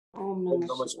Om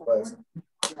Namah Shivaya.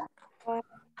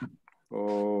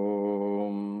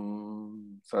 Om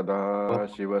Sada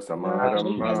Shiva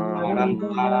Samarambham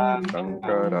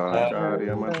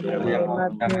Shankaracharya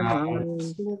Madhyamam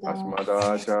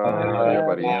Asmadacharya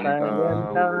Paryantam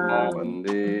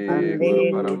Vande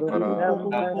Guru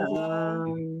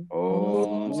Paramparam.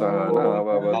 Om Sahana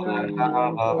Vavatu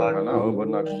Sahana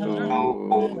Bhunaktu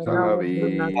Saha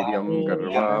Viryam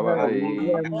Karvavahai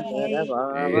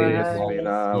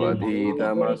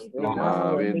Tejasvinavadhitamastu Ma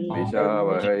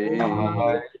Vidvishavahai.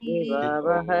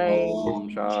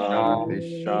 Om Shanti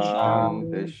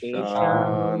Shanti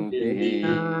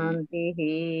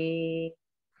Shanti.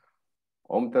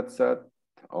 Om Tat Sat.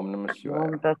 Om Namah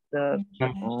Shivaya.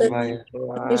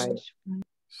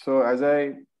 So as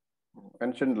I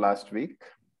mentioned last week,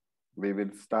 we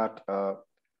will start a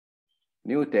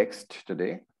new text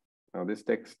today. Now this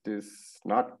text is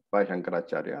not by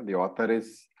Shankaracharya. The author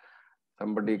is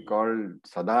somebody called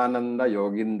Sadananda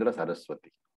Yogindra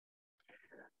Saraswati.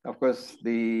 Of course,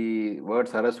 the word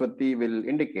Saraswati will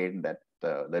indicate that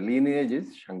the lineage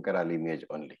is Shankara lineage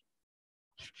only.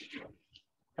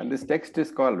 And this text is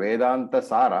called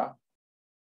VedantaSaara,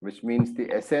 which means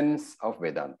the essence of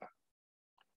Vedanta.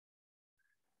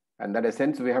 And that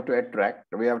essence we have to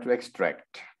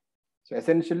extract. So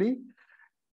essentially,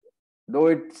 though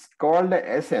it's called the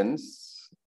essence,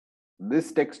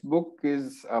 this textbook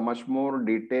is a much more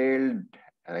detailed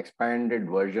and expanded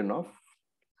version of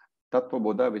Tattva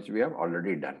Bodha, which we have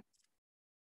already done.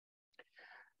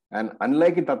 And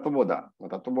unlike in Tattva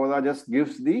Bodha just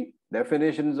gives the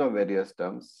definitions of various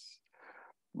terms.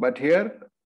 But here,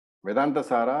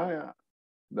 VedantaSaara,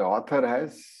 the author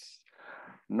has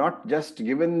not just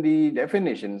given the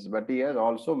definitions, but he has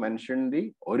also mentioned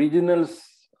the original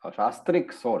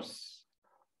Shastric source,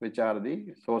 which are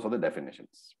the source of the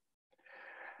definitions.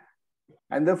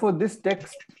 And therefore, this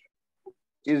text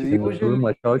is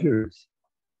usually...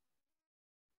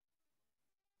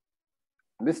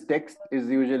 This text is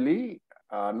usually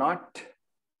not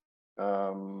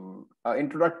an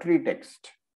introductory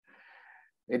text.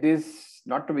 It is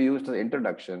not to be used as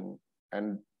introduction,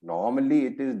 and normally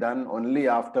it is done only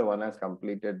after one has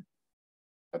completed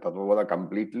the Tattva Bodha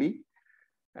completely,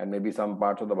 and maybe some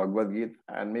parts of the Bhagavad Gita,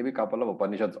 and maybe a couple of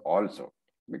Upanishads also.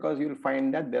 Because you will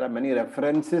find that there are many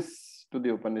references to the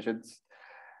Upanishads.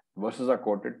 Verses are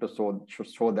quoted to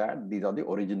show that these are the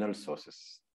original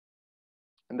sources.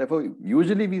 And therefore,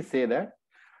 usually we say that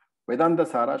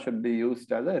VedantaSaara should be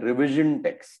used as a revision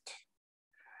text.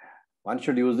 One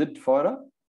should use it for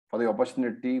the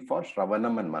opportunity for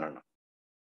Shravanam and Mananam.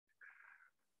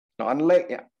 Now,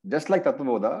 just like Tattva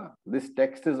Bodha, this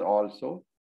text is also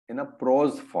in a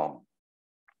prose form.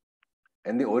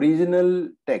 And the original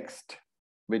text,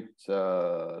 which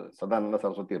Sadananda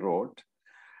Saraswati wrote,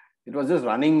 it was just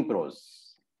running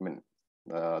prose. I mean,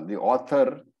 the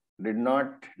author did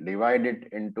not divide it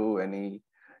into any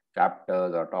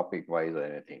chapters or topic wise or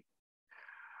anything.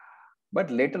 But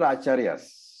later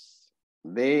Acharyas,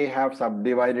 they have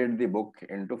subdivided the book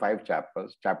into 5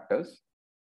 chapters,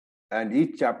 and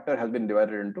each chapter has been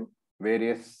divided into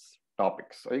various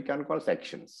topics. So you can call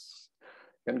sections.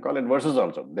 You can call it verses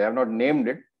also. They have not named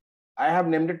it. I have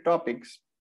named it topics.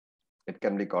 It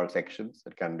can be called sections.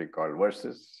 It can be called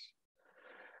verses.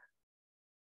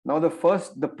 Now the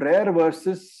first 2 prayer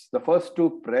verses,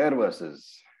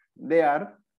 they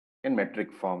are in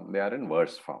metric form, they are in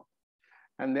verse form.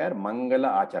 And they are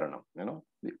Mangala Acharanam,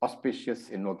 the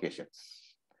auspicious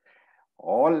invocations.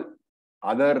 All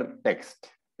other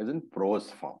text is in prose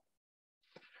form.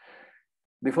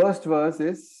 The first verse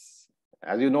is,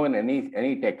 as you know, in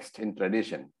any text in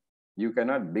tradition, you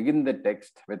cannot begin the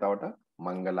text without a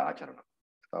Mangala Acharanam,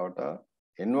 without a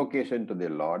invocation to the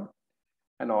Lord,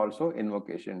 and also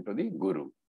invocation to the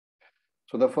Guru.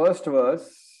 So the first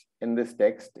verse in this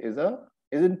text is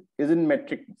in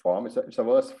metric form. It's a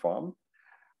verse form,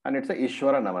 and it's a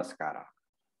Easwaran Namaskara.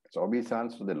 It's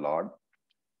obeisance to the Lord.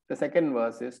 The second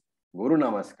verse is Guru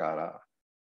Namaskara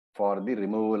for the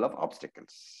removal of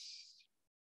obstacles.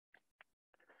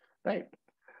 Right.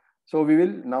 So we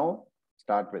will now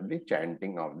start with the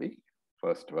chanting of the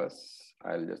first verse.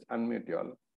 I'll just unmute you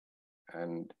all,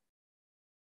 and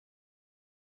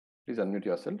please unmute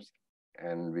yourselves,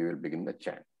 and we will begin the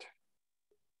chant.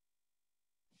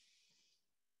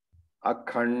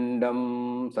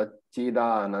 Akhandam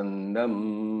Satchidanandam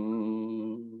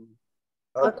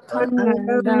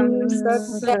Akhandam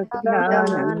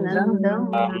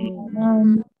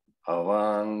Satchidanandam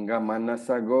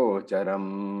Avangamasagocharam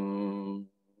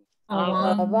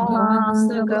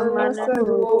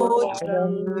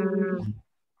Avangamasagocharam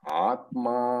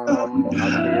Atmanam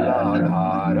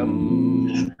Akhiladharam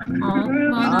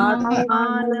आत्मानम्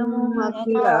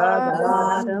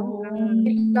आत्मानमखिलाधारम्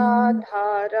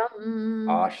अखिलाधारम्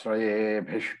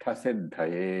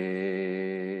आश्रयेऽभीष्टसिद्धये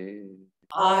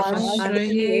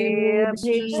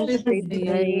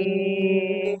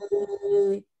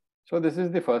आश्रयेऽभीष्टसिद्धये. So this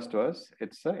is the first verse.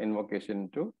 It's an invocation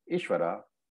to Ishvara.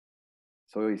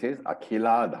 So he says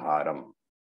Akhila Dharam.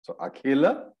 So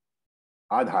Akhila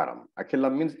Adharam.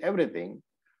 Akhila means everything.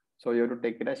 So you have to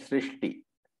take it as Srishti.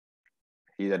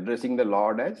 He is addressing the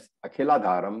Lord as Akhila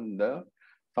Dharam, the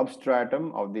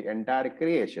substratum of the entire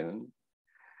creation.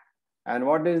 And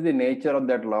what is the nature of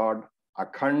that Lord?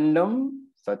 Akhandam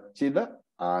Satchida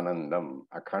Anandam.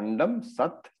 Akhandam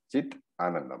Sat Chit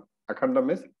Anandam.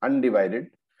 Akhandam is undivided,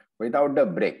 without a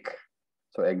break.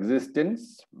 So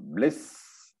existence, bliss,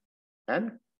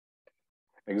 and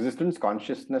existence,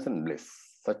 consciousness, and bliss.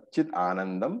 Satchit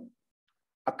Anandam,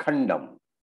 Akhandam,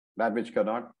 that which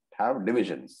cannot have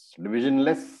divisions.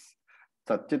 Divisionless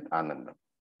Satchit Anandam.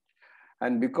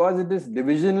 And because it is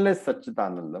divisionless Satchit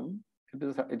Anandam, it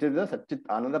is a Satchit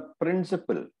Ananda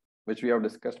principle, which we have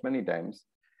discussed many times.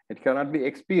 It cannot be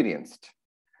experienced.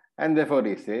 And therefore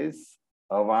he says,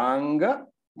 Avanga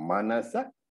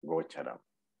Manasa Gocharam.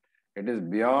 It is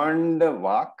beyond the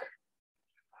vak.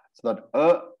 So that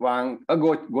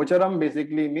Gocharam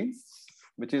basically means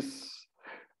which is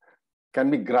can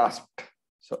be grasped.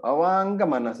 So Avanga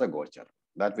Manasa Gocharam,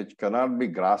 that which cannot be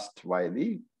grasped by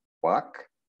the vak,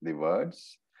 the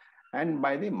words, and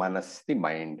by the manas, the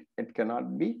mind. It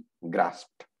cannot be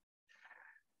grasped.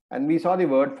 And we saw the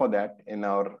word for that in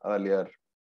our earlier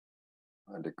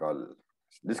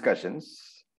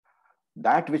discussions.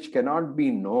 That which cannot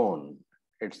be known,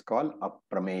 it's called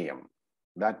aprameyam.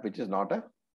 That which is not an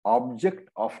object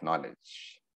of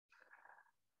knowledge.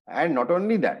 And not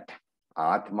only that,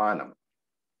 atmanam.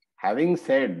 Having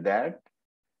said that,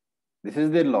 this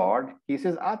is the Lord, he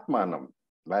says atmanam.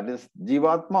 That is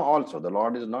Jivatma also. The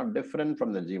Lord is not different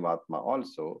from the Jivatma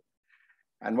also.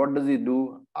 And what does he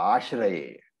do?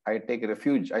 Ashraye. I take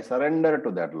refuge. I surrender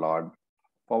to that Lord.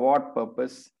 For what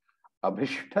purpose?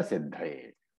 Abhishta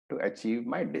siddhaye. To achieve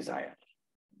my desire.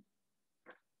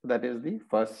 That is the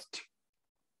first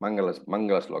Mangala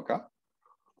Sloka.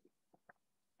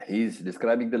 He is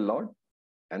describing the Lord.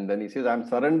 And then he says, I am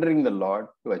surrendering the Lord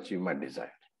to achieve my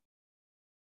desire.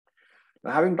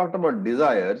 Now, having talked about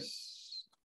desires,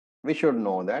 we should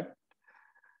know that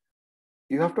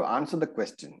you have to answer the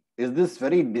question, is this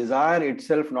very desire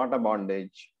itself not a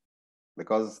bondage?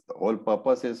 Because the whole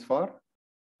purpose is of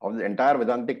the entire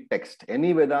Vedantic text.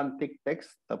 Any Vedantic text,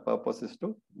 the purpose is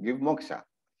to give moksha.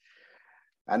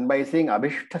 And by saying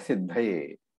Abhishta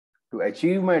Siddhaye, to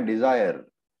achieve my desire,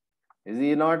 is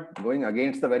he not going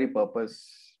against the very purpose?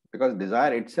 Because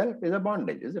desire itself is a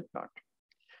bondage, is it not?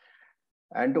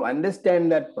 And to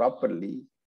understand that properly,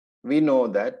 we know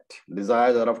that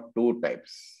desires are of two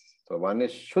types. So one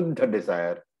is Shuddha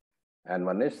desire and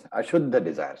one is Ashuddha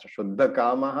desire. So Shuddha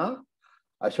Kamaha,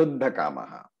 Ashuddha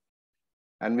Kamaha.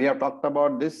 And we have talked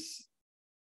about this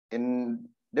in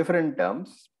different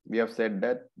terms. We have said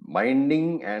that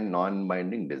binding and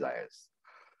non-binding desires.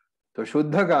 So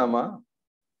Shuddha Kama,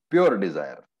 pure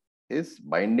desire, is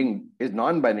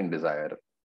non-binding desire.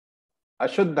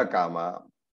 Ashuddha Kama,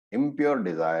 impure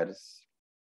desires,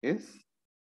 is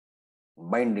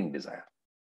binding desire.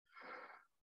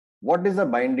 What is a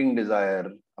binding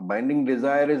desire? A binding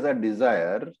desire is a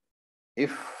desire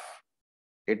if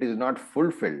it is not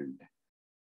fulfilled.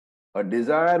 A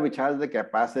desire which has the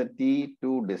capacity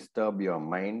to disturb your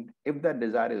mind, if that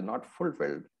desire is not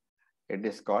fulfilled, it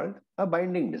is called a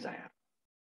binding desire.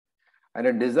 And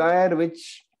a desire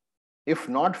which, if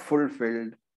not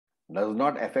fulfilled, does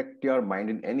not affect your mind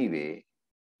in any way,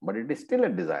 but it is still a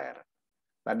desire,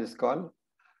 that is called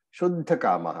Shuddha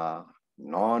Kamaha,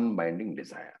 non-binding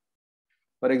desire.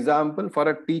 For example, for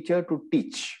a teacher to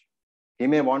teach, he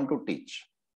may want to teach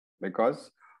because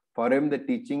for him the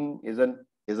teaching is an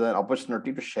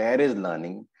opportunity to share his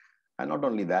learning, and not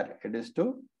only that, it is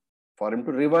for him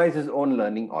to revise his own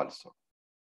learning also.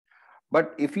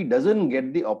 But if he doesn't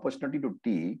get the opportunity to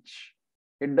teach,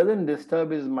 it doesn't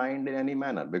disturb his mind in any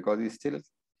manner because he still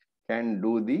can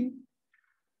do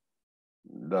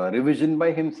the revision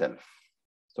by himself.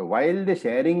 So while the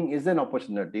sharing is an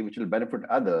opportunity which will benefit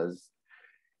others,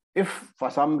 if for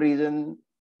some reason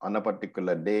on a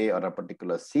particular day or a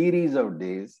particular series of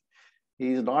days,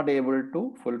 he is not able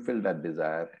to fulfill that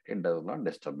desire, it does not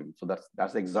disturb him. So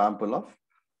that's the example of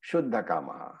Shuddha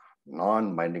Kamaha,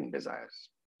 non-binding desires.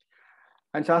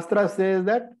 And Shastra says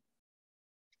that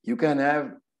you can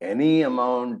have any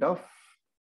amount of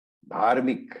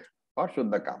dharmik or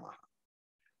Shuddha Kamaha.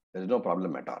 There is no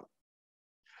problem at all.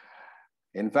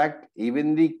 In fact,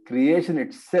 even the creation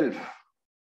itself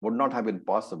would not have been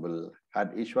possible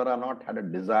had Ishvara not had a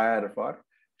desire for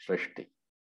Srishti.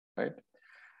 Right?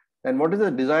 And what is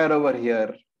the desire over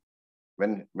here?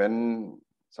 When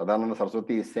Sadananda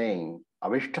Saraswati is saying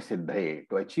Avishta Siddhaye,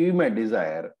 to achieve my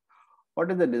desire,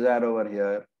 what is the desire over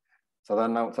here?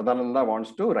 Sadananda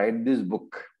wants to write this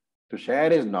book to share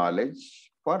his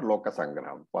knowledge for Loka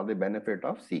Sangraham, for the benefit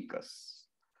of seekers.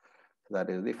 That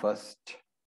is the first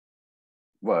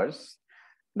verse.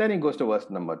 Then he goes to verse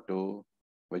number 2,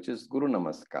 which is Guru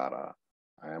Namaskara.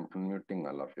 I am unmuting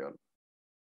all of you all.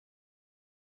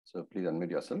 So please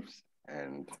unmute yourselves,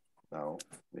 and now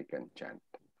we can chant.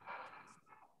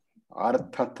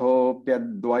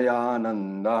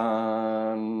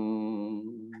 Arthatopyadvayanandan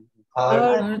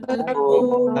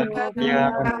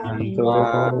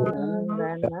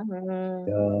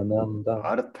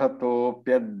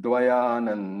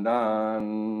Arthatopyadvayanandan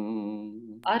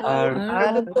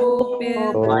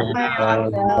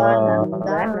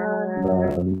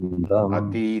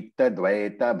Atita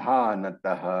Dvaita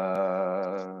Bhanataha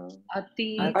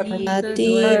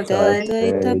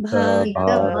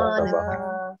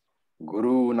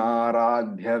Guru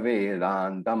Naradhya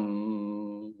Vedantam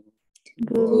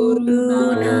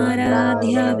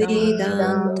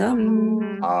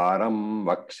Saram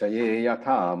Vakshaye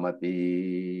Yathamati.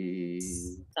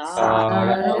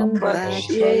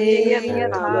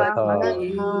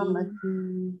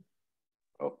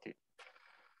 Okay.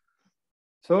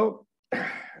 So,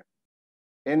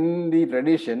 in the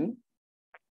tradition,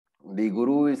 the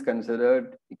Guru is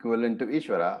considered equivalent to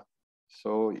Ishvara.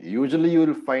 So, usually you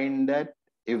will find that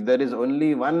if there is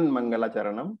only one Mangala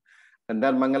Charanam, and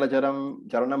that Mangala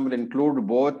Charanam will include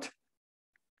both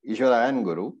Ishvara and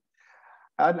Guru.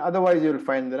 And otherwise, you will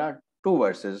find there are two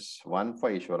verses, one for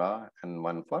Ishvara and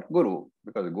one for Guru,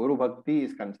 because Guru Bhakti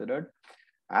is considered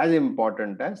as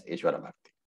important as Ishvara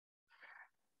Bhakti.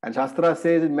 And Shastra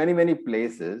says in many, many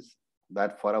places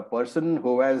that for a person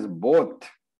who has both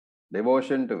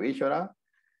devotion to Ishvara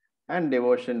and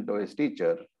devotion to his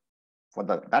teacher, for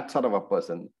that sort of a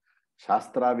person,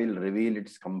 Shastra will reveal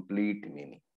its complete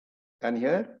meaning. And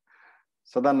here,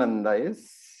 Sadananda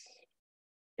is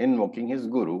invoking his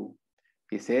Guru.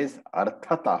 He says,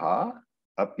 Arthataha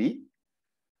api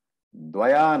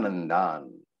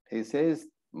Dvayanandan. He says,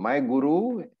 my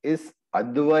Guru is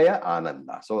Advaya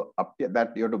Ananda. So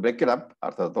that you have to break it up.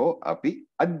 Arthato api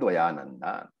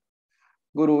Advayanandan.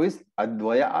 Guru is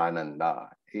Advaya Ananda.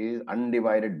 He is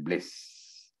undivided bliss.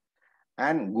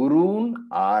 And Gurun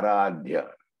Aradhya.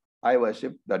 I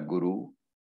worship that Guru.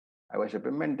 I worship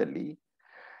him mentally.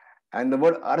 And the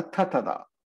word Arthatata.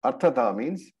 Arthata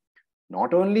means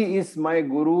not only is my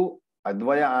Guru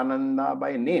Advaya Ananda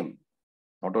by name,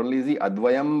 not only is he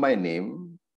Advayam by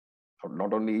name,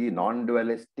 not only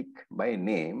non-dualistic by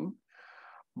name,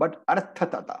 but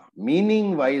Arthatata,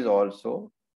 meaning-wise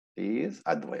also, he is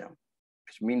Advayam,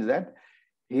 which means that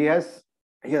he has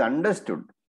understood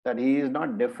that he is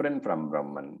not different from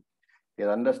Brahman. He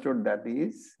has understood that he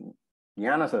is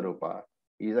Jnana Sarupa,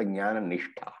 he is a Jnana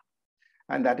Nishtha.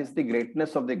 And that is the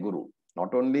greatness of the Guru.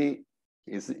 Not only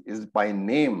is by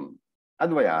name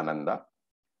Advayananda,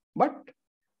 but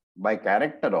by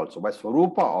character also, by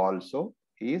Swarupa also,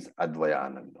 he is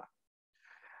Advayananda.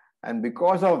 And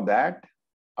because of that,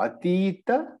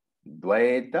 Atita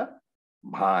Dvaita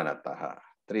Bhanataha.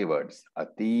 3 words.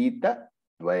 Atita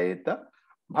Dvaita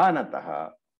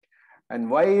Bhanataha. And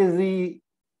why is he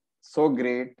so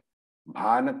great?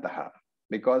 Bhanataha.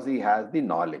 Because he has the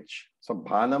knowledge. So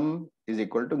Bhanam is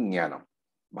equal to Jnanam.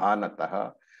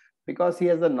 Bhanataha. Because he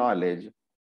has the knowledge.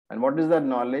 And what is that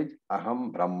knowledge?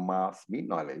 Aham Brahmasmi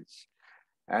knowledge.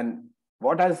 And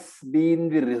what has been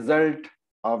the result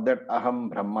of that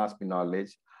Aham Brahmasmi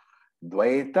knowledge?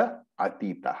 Dvaita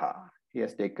Atitaha. He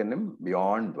has taken him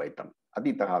beyond Dvaitam.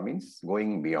 Atitaha means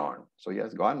going beyond. So he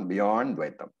has gone beyond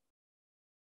Dvaitam.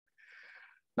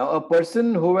 Now a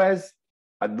person who has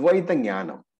Advaita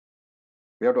Jnanam,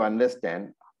 we have to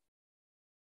understand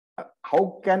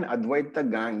how can Advaita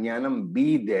Jnanam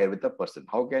be there with a person?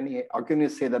 How can you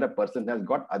say that a person has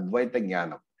got Advaita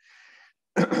Jnanam?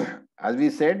 As we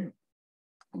said,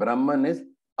 Brahman is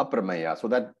Apramaya, so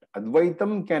that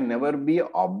Advaitam can never be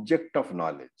object of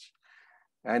knowledge.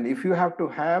 And if you have to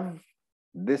have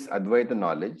this Advaita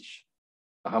knowledge,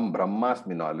 Aham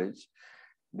Brahmasmi knowledge,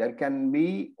 there can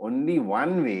be only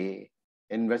one way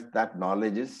in which that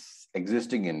knowledge is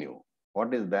existing in you.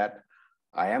 What is that?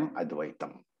 I am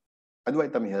Advaitam.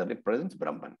 Advaitam here represents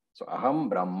Brahman. So Aham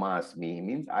Brahmasmi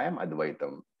means I am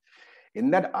Advaitam. In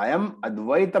that I am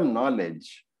Advaitam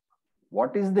knowledge,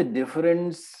 what is the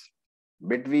difference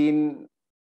between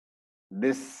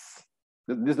this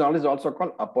This knowledge is also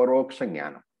called aparoksha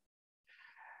jnana.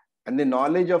 And the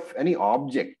knowledge of any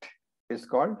object is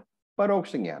called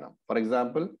paroksha jnana. For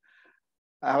example,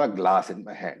 I have a glass in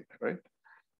my hand, right?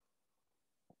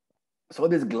 So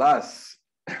this glass,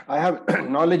 I have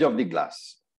knowledge of the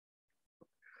glass.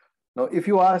 Now, if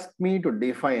you ask me to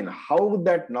define how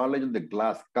that knowledge of the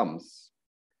glass comes,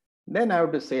 then I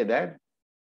have to say that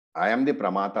I am the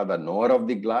pramata, the knower of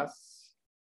the glass,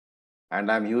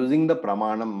 and I'm using the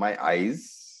pramanam, my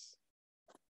eyes,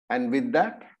 and with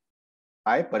that,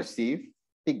 I perceive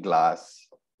the glass,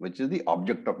 which is the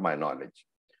object of my knowledge.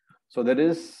 So there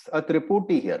is a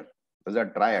triputi here. There's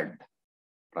a triad.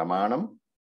 Pramanam,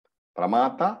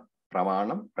 pramata,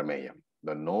 pramanam, prameyam.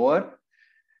 The knower,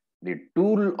 the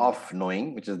tool of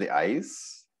knowing, which is the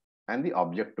eyes, and the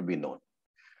object to be known.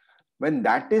 When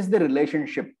that is the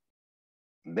relationship,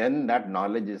 then that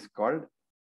knowledge is called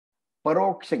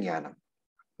paroksha jnanam,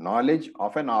 knowledge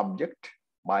of an object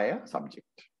by a subject.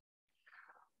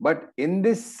 But in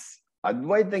this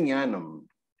advaita jnanam,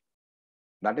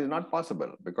 that is not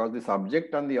possible because the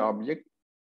subject and the object,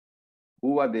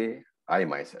 who are they? I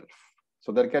myself.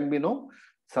 So there can be no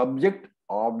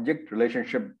subject-object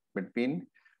relationship between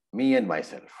me and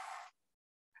myself.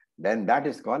 Then that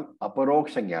is called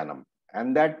aparoksha jnanam.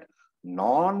 And that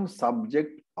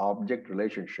non-subject-object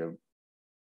relationship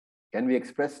can be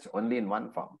expressed only in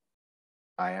one form.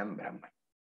 I am Brahman.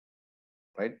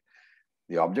 Right?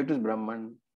 The object is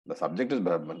Brahman, the subject is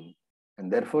Brahman,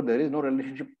 and therefore there is no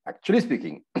relationship. Actually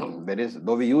speaking, there is,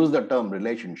 though we use the term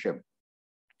relationship,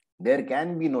 there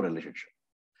can be no relationship.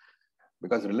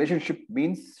 Because relationship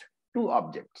means two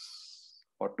objects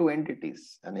or two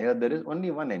entities. And here there is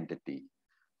only one entity.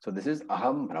 So this is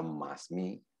aham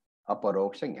brahmasmi,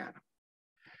 aparoksha jnanam.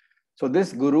 So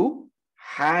this guru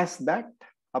has that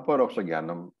aparoksha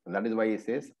jnanam. And that is why he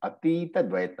says atita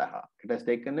dvaitaha. It has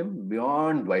taken him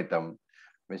beyond dvaitam,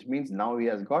 which means now he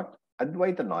has got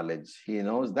advaita knowledge. He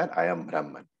knows that I am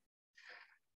Brahman.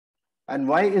 And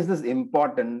why is this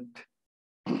important?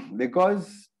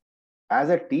 Because as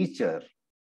a teacher,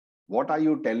 what are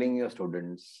you telling your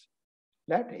students?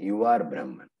 That you are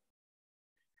Brahman.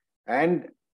 And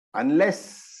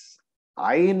unless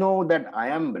I know that I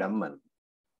am Brahman,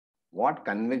 what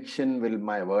conviction will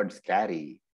my words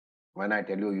carry when I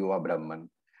tell you you are Brahman?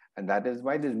 And that is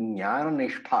why this jnana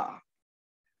nishtha,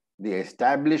 the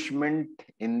establishment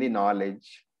in the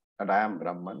knowledge that I am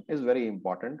Brahman, is very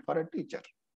important for a teacher.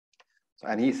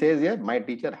 And he says here, my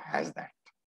teacher has that.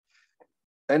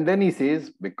 And then he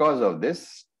says, because of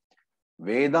this,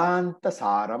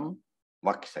 VedantaSaaram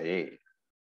vakshaye.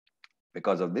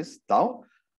 Because of this, now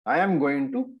I am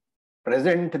going to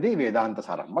present the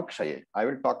VedantaSaaram vakshaye. I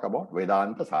will talk about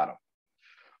VedantaSaaram.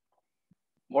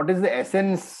 What is the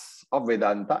essence of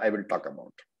Vedanta? I will talk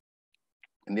about.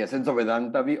 And the essence of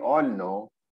Vedanta, we all know,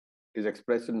 is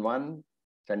expressed in one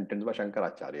sentence by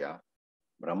Acharya: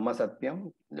 Brahma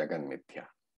Satyam Jagan Mithya.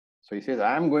 So he says,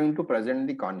 I am going to present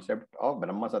the concept of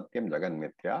Brahma Satyam Jagan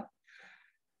Mithya.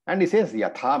 And he says,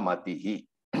 Yatha Matihi.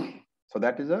 So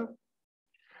that is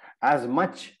as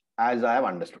much as I have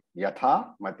understood.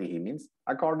 Yatha Matihi means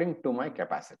according to my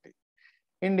capacity,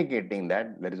 indicating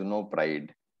that there is no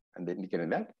pride, and indicating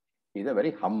that he is a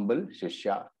very humble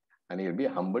Shishya, and he will be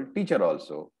a humble teacher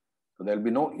also. So there will be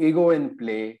no ego in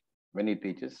play when he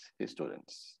teaches his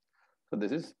students. So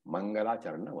this is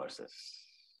Mangalacharana verses.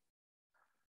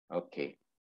 Okay.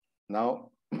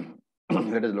 Now,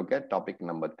 let us look at topic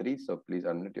number 3. So please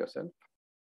unmute yourself.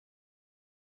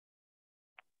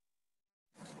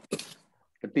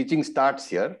 The teaching starts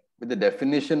here with the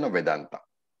definition of Vedanta.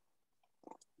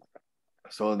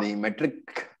 So the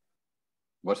metric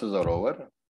verses are over.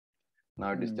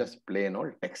 Now it is just plain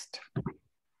old text.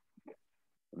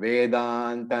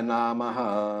 Vedanta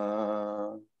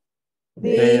namaha.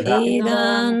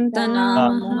 Vedanta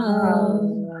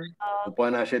namaha.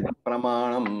 Upanishad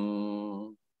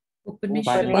pramanam.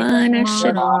 Upanishad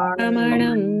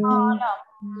pramanam.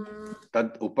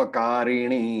 Tat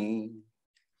upakarini.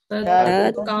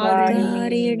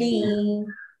 Tatkarini.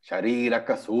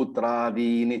 Shariraka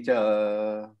sutradini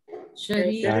cha.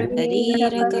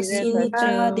 Shariraka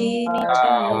sutradini cha.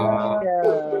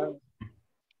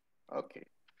 Okay.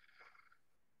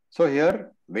 So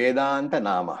here, Vedanta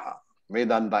namaha.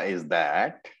 Vedanta is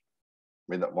that.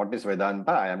 What is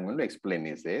Vedanta? I am going to explain,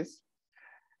 he says.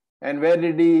 And where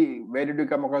did you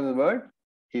come across the word?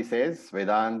 He says,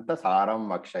 VedantaSaaram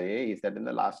vakshaye, he said in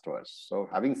the last verse. So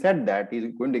having said that, he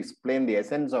is going to explain the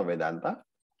essence of Vedanta.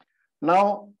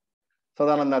 Now,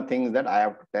 Sadananda thinks that I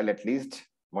have to tell at least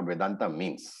what Vedanta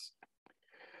means.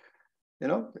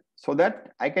 So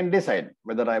that I can decide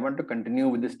whether I want to continue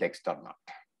with this text or not.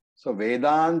 So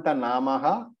Vedanta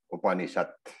Namaha Upanishad.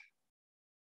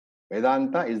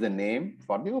 Vedanta is the name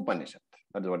for the Upanishad.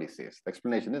 That is what he says. The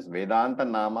explanation is Vedanta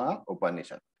Namaha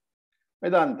Upanishad.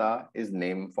 Vedanta is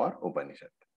name for Upanishad.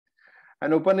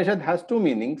 And Upanishad has two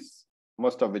meanings,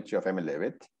 most of which you are familiar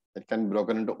with. It can be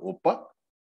broken into Upa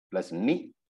plus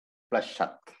Ni plus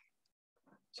Shat.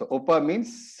 So Upa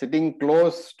means sitting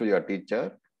close to your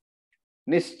teacher.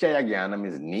 Nischaya Jnanam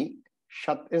is Ni.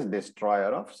 Shat is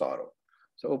destroyer of sorrow.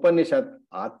 So Upanishad,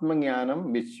 Atma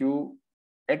Jnanam, which you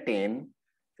attain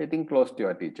sitting close to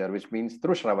your teacher, which means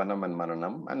through Shravanam and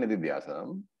Mananam and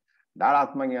Nididhyasanam. That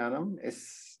Atma Jnanam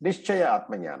is Nischaya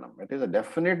Atma Jnanam. It is a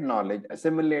definite knowledge,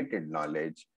 assimilated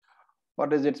knowledge.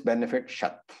 What is its benefit?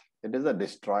 Shat. It is a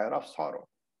destroyer of sorrow.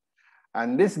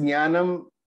 And this Jnanam,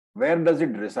 where does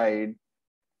it reside?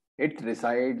 It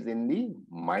resides in the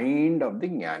mind of the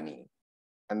Jnani.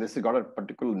 And this has got a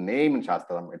particular name in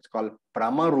Shastram. It's called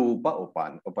Pramarupa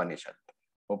Upanishad.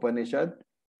 Upanishad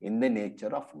in the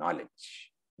nature of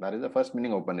knowledge. That is the first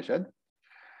meaning of Upanishad.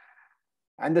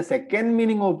 And the second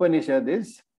meaning of Upanishad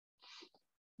is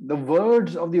the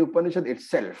words of the Upanishad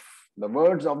itself, the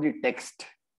words of the text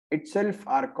itself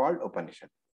are called Upanishad.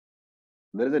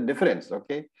 There is a difference,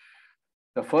 okay?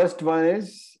 The first one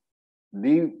is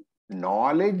the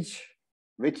knowledge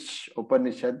which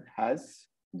Upanishad has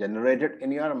generated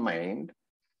in your mind,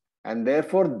 and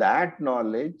therefore that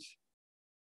knowledge,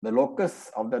 the locus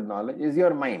of that knowledge is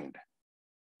your mind.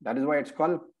 That is why it's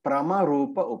called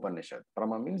Pramarupa Upanishad.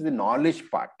 Prama means the knowledge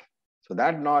part. So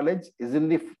that knowledge is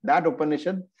that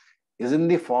Upanishad is in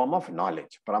the form of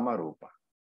knowledge, Pramarupa.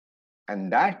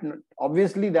 And that,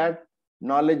 obviously that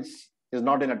knowledge is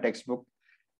not in a textbook.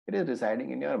 It is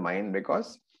residing in your mind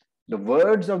because the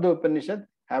words of the Upanishad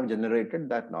have generated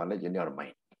that knowledge in your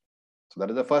mind. So that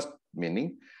is the first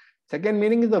meaning. Second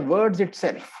meaning is the words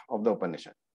itself of the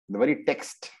Upanishad, the very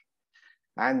text.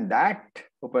 And that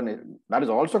is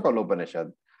also called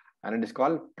Upanishad, and it is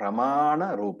called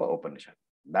Pramana Rupa Upanishad.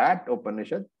 That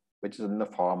Upanishad, which is in the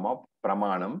form of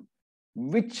Pramanam,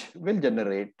 which will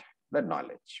generate the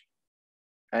knowledge.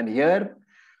 And here,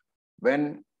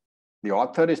 when the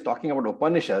author is talking about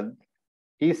Upanishad,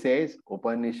 he says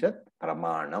Upanishad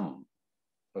Pramanam.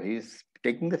 So he is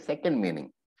taking the second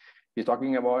meaning. He is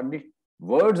talking about the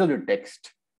words of the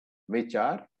text which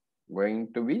are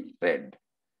going to be read.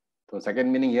 So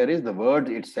second meaning here is the word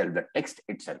itself, the text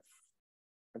itself.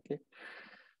 Okay.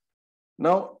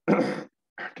 Now,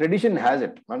 tradition has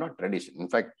it, well, not tradition. In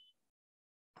fact,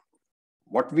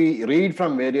 what we read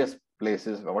from various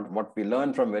places, what we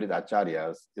learn from various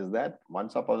Acharyas is that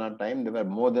once upon a time there were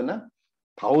more than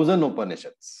 1,000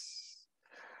 Upanishads.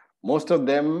 Most of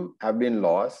them have been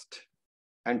lost.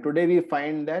 And today we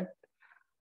find that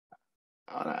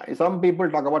some people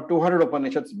talk about 200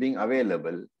 Upanishads being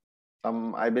available.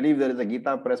 I believe there is a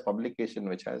Gita Press publication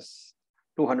which has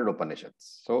 200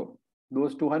 Upanishads. So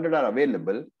those 200 are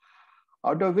available,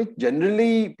 out of which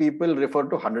generally people refer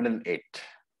to 108.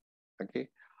 Okay.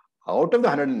 Out of the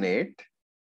 108,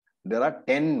 there are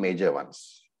 10 major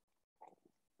ones.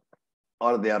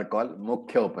 Or they are called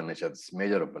Mukhya Upanishads,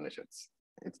 major Upanishads.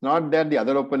 It's not that the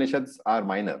other Upanishads are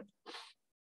minor.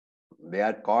 They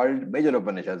are called major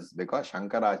Upanishads because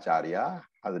Shankaracharya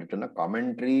has written a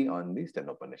commentary on these 10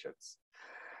 Upanishads.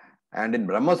 And in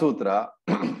Brahma Sutra,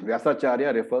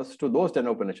 Vyasacharya refers to those 10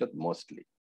 Upanishads mostly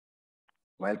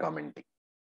while commenting.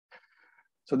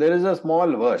 So there is a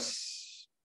small verse.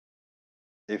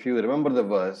 If you remember the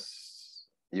verse,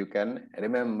 you can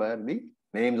remember the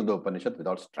names of the Upanishad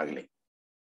without struggling.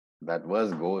 That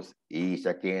verse goes,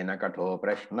 Ishakena Katho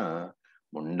Prashna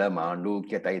Munda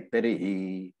Mandukya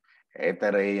Taittarihi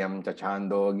Etarayam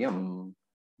Chachandogyam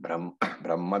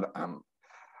Brahmadam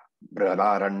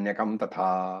Bradaranyakam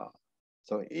Tatha.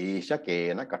 So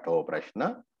Ishakena Katho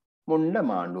Prashna Munda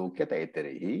Mandukya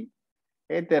Taittarihi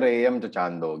Etarayam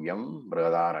Chachandogyam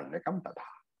Bradaranyakam Tatha.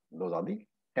 Those are the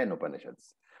 10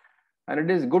 Upanishads. And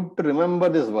it is good to remember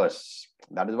this verse.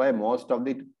 That is why most of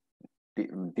the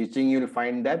teaching you will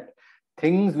find that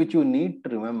things which you need to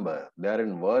remember, they are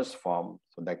in verse form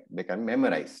so that they can be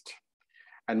memorized.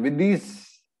 And with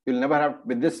these, you'll never have,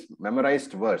 with this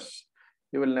memorized verse,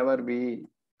 you will never be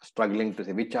struggling to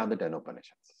say which are the 10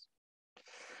 Upanishads.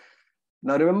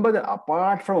 Now remember that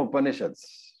apart from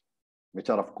Upanishads, which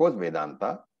are of course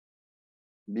Vedanta,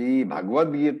 the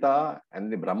Bhagavad Gita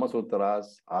and the Brahma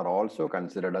Sutras are also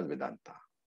considered as Vedanta.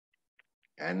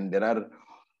 And there are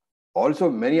also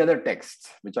many other texts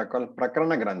which are called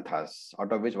Prakarana Granthas,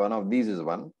 out of which one of these is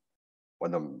one, or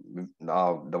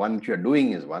the one which you are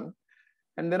doing is one.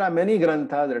 And there are many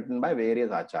Granthas written by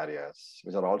various Acharyas,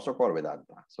 which are also called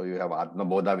Vedanta. So you have Atma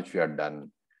Bodha, which we have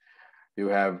done. You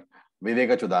have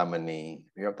Viveka Chudamani,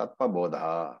 we have Tattva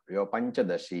Bodha, we have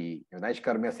Panchadashi, we have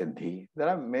Naishkarmya Siddhi. There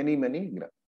are many, many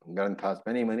granthas,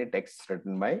 many texts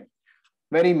written by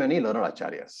very many learned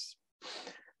acharyas.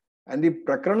 And the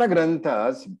Prakarana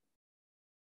Granthas,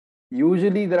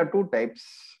 usually there are two types.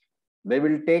 They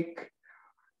will take,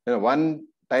 one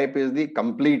type is the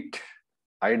complete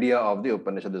idea of the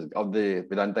Upanishad, of the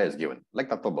Vedanta is given, like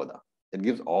Tattva Bodha. It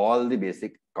gives all the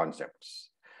basic concepts.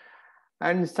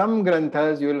 And some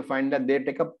granthas, you will find that they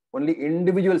take up only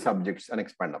individual subjects and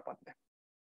expand upon them.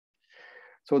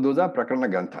 So those are Prakarana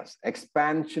Granthas,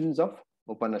 expansions of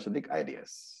Upanishadic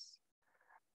ideas.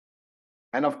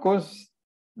 And of course,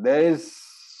 there is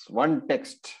one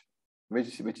text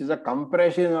which is a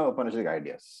compression of Upanishadic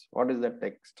ideas. What is that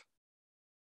text?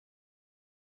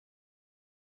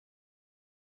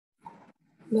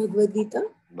 Bhagavad Gita.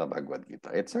 The Bhagavad Gita.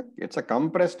 It's a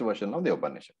compressed version of the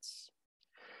Upanishads.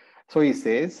 So he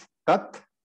says, Tat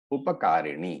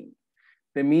Upakarini.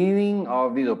 The meaning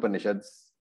of these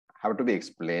Upanishads have to be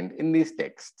explained in these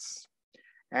texts.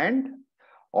 And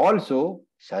also,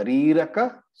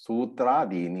 Shariraka Sutra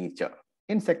Dinicha.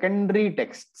 In secondary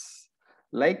texts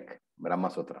like Brahma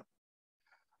Sutra.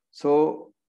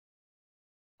 So,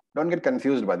 don't get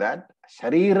confused by that.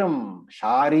 Shariram,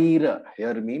 Sharira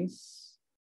here means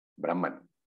Brahman.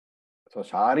 So,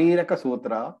 Shariraka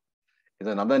Sutra is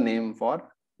another name for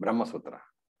Brahma Sutra.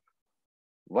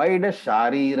 Why does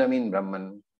Sharira mean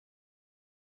Brahman?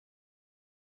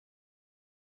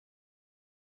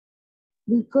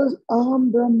 Because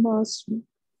Aham Brahmasmi.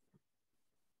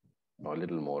 A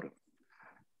little more,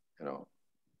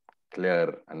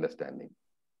 clear understanding.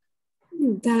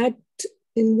 That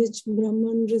in which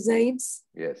Brahman resides.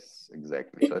 Yes,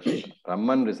 exactly. So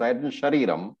Brahman resides in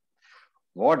Shariram.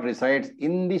 What resides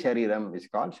in the Shariram is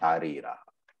called Sharira.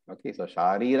 Okay, so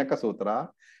Shariraka Sutra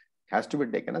has to be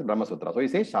taken as Brahma Sutra. So he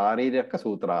says Shariraka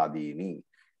Sutra Adini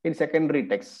in secondary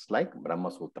texts like Brahma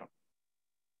Sutra.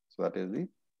 So that is the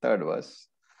third verse.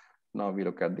 Now we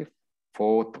look at the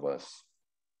fourth verse.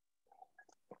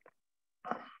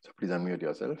 So please unmute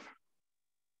yourself.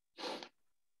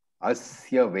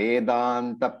 Asya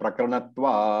Vedanta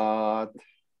Prakaranatvat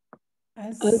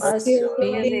Asya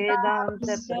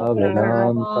Vedanta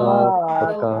Vedanta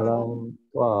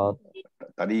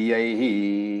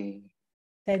Tadiyaihi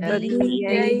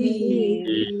Tadiyaihi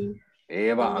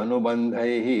Eva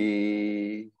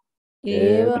Anubandhaihi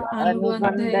Eva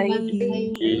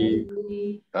Anubandhaihi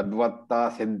Tadvatta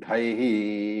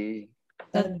Siddhaihi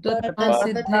Tadvatta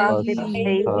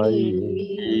Siddhaihi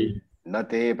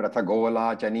Nate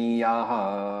Prathagola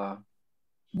Chaniyaha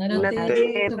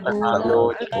Nate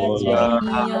Prathagola.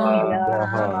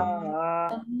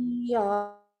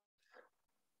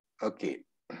 Okay,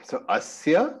 so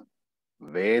Asya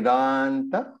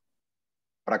Vedanta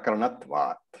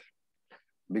Prakaranatvat.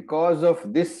 Because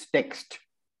of this text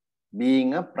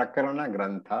being a Prakarana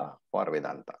Grantha for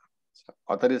Vedanta. So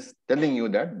author is telling you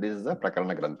that this is a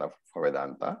Prakarana Grantha for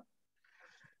Vedanta.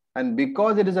 And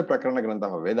because it is a Prakarana Grantha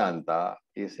for Vedanta,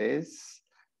 he says,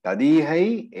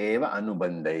 Tadihai eva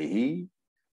anubandhaihi.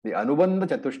 The Anubandha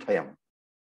Chatushtayam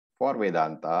for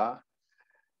Vedanta,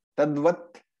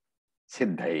 Tadvat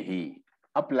Siddhaihi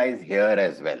applies here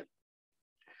as well.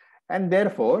 And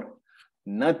therefore,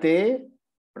 Nate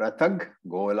Prathag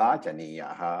Gola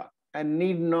Chaniyaha and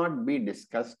need not be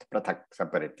discussed Prathak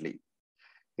separately.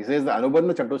 He says the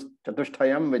Anubandha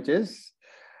Chatushtayam, which is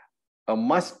a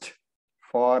must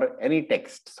for any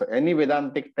text. So any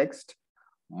Vedantic text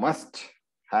must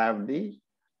have the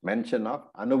mention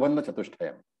of Anubandha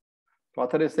Chatushtayam. So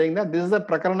author is saying that this is a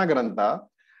Prakarana Grantha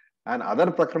and other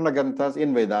Prakarana Granthas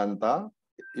in Vedanta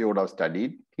you would have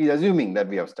studied. He is assuming that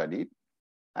we have studied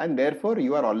and therefore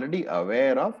you are already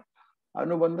aware of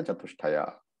Anubandha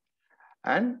Chatushtaya.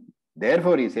 And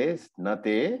therefore he says,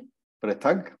 Nate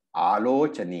Prithag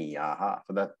Alochaniyaha.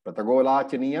 So that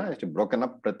Prathagolachaniya is broken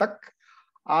up Prithak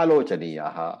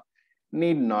Alochaniyaha.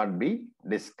 Need not be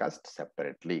discussed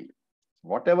separately.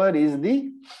 Whatever is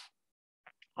the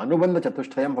Anubandha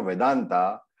Chatushtayam for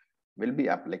Vedanta will be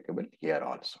applicable here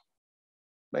also.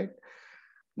 Right?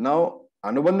 Now,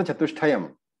 Anubandha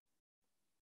Chatushtayam,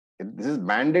 this is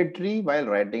mandatory while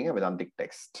writing a Vedantic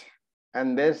text.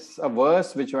 And there's a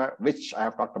verse which I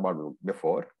have talked about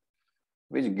before,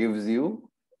 which gives you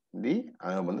the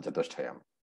Anubandha Chatushtayam.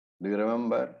 Do you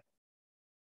remember?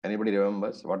 Anybody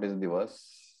remembers? What is the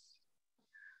verse?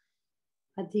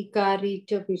 Adhikari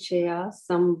cha Vishaya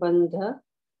Sambandha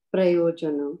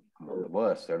Prayojanam. No, the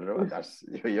verse.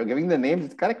 You're giving the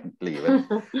names correctly.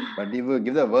 But if you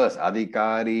give the verse,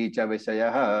 Adhikari cha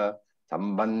Vishaya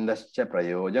Sambandhascha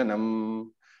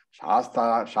Prayojanam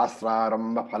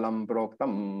Shastrarambha phalam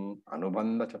proktam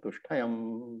anubandha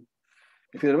chatushtayam.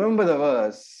 If you remember the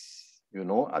verse, you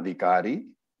know adhikari,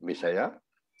 vishaya,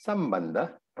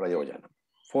 sambandha, prayojana.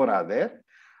 4 are there.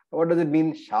 What does it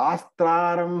mean?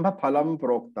 Shastrarambha phalam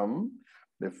proktam.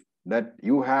 That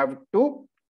you have to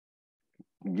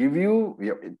give you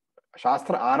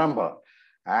Shastra Arambha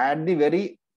at the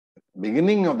very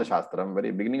beginning of the Shastram,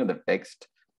 very beginning of the text,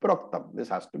 Proktam. This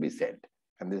has to be said.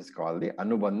 And this is called the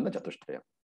Anubandha Chatushtayam.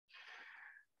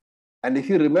 And if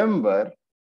you remember,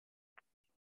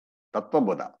 Tattva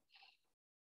Bodha,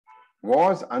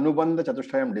 was Anubandha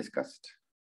Chatushtayam discussed?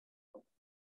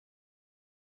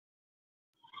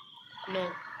 No,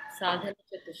 sadhana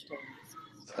chatushtayam.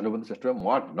 Anubandha Chatushtayam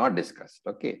was not discussed.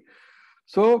 Okay.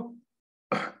 So,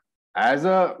 as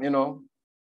a,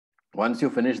 once you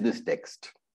finish this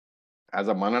text, as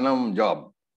a mananam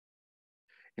job,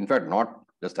 in fact, not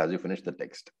just as you finish the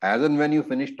text, as and when you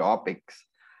finish topics,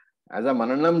 as a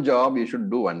mananam job, you should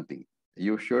do one thing.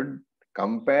 You should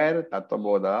compare Tattva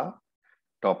Bodha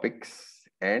topics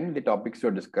and the topics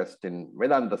you discussed in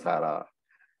VedantaSaara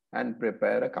and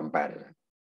prepare a comparison.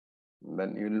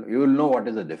 Then you will know what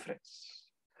is the difference.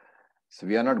 So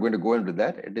we are not going to go into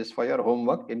that. It is for your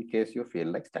homework in case you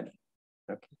feel like studying.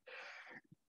 Okay.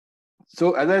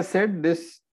 So as I said,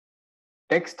 this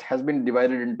text has been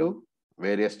divided into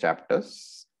various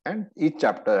chapters and each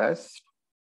chapter has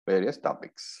various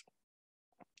topics.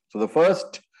 So the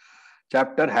first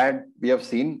chapter we have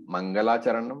seen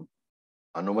Mangalacharanam,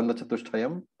 Anubandha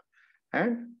Chatushtayam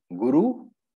and Guru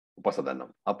Upasadanam,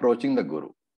 approaching the Guru.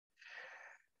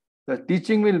 The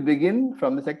teaching will begin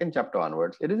from the second chapter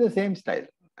onwards. It is the same style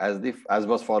as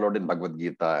was followed in Bhagavad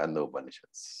Gita and the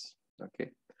Upanishads.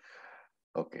 Okay.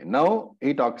 Okay. Now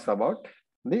he talks about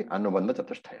the Anubandha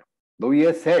Chatushtayam. Though he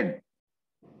has said,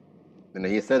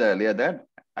 he said earlier that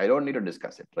I don't need to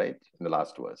discuss it, right? In the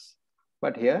last verse.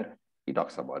 But here he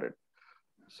talks about it.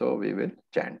 So we will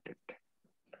chant it.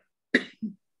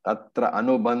 Tatra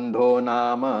Anubandho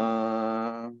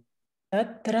Nama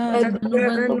Tatra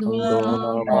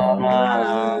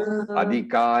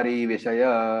Adhikari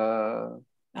Vishaya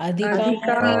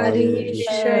Adhikari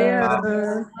Vishaya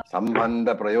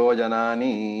Sambandha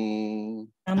Prayojanani.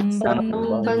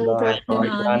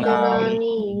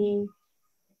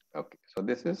 Okay, so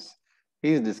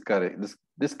he is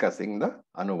discussing the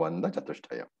Anubandha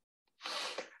Chatushtayam.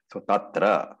 So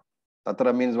Tatra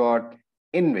means what?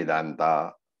 In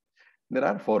Vedanta, there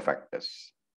are 4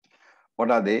 factors.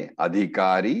 What are they?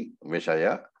 Adhikari,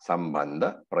 Vishaya,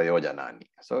 Sambandha, Prayojanani.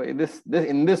 So in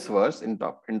this verse, in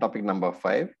topic number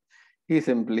 5, he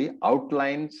simply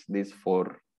outlines these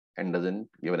 4 and doesn't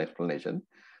give an explanation.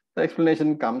 The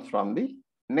explanation comes from the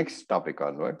next topic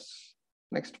onwards,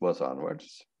 next verse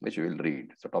onwards, which we will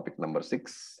read. So topic number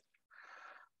 6.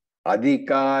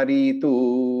 Adhikari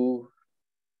tu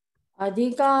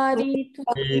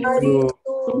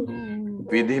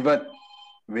Vidhivat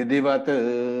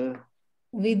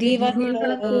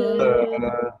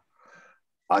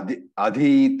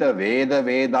Adhita Veda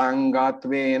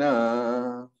Vedangatvena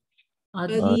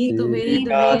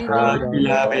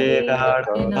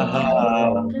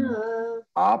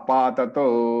Apatato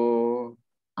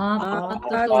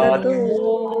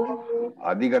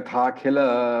Adhigathakhila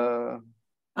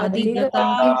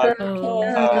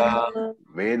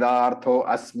Vedartho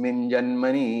Asmin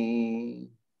Janmani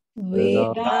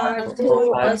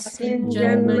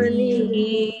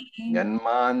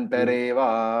Janmantareva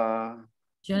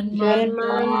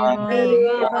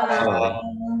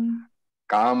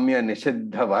Kamya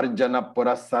Nishiddha Varjana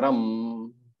Purasaram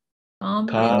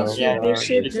Kamya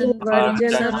Nishiddha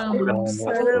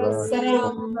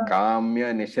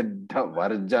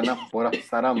Varjana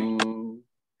Purasaram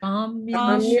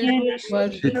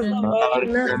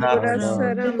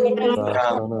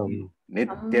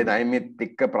Nitya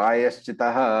Naimittika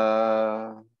Prayashchitaha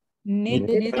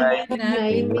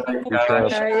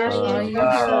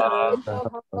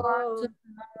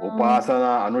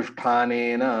Upasana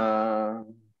Anushtanena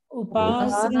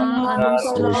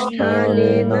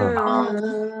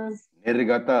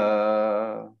Nirgata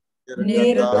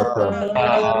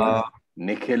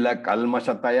Nikhila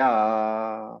Kalmashataya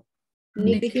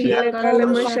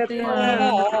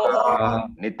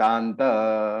Nitanta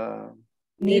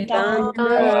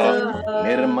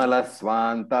Nirmala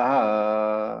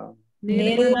Swantaha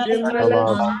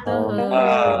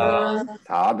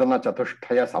Sadhana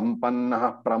Chatushtaya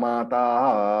Sampannaha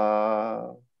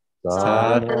Pramataha.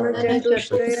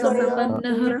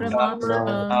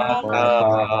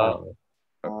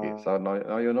 Okay, so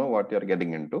now you know what you are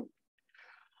getting into.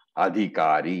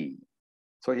 Adhikari.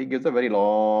 So he gives a very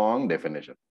long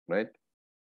definition, right?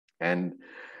 And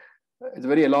it's a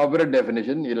very elaborate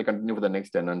definition. You'll continue for the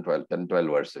next 10 and 12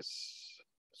 verses.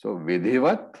 So,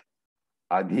 Vidhivat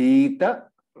Adhita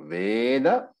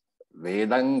Veda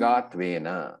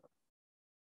Vedangatvena.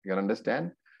 You can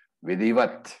understand?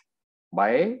 Vidhivat,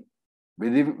 by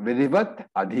Vidhivat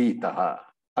Adhita.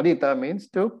 Adhita means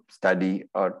to study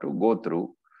or to go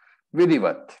through.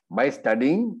 Vidhivat, by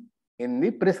studying in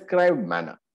the prescribed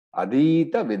manner.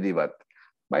 Adhita Vidhivat,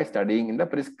 by studying in the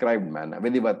prescribed manner.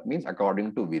 Vidhivat means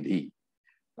according to Vidhi,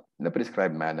 the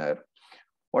prescribed manner.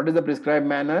 What is the prescribed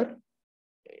manner?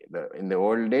 In the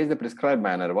old days, the prescribed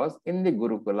manner was in the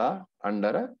Gurukula under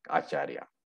a Acharya.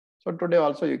 So today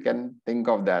also you can think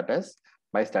of that as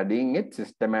by studying it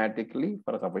systematically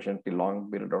for a sufficiently long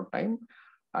period of time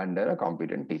under a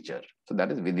competent teacher. So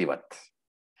that is Vidhivat.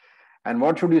 And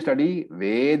what should you study?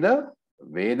 Veda,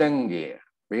 Vedange,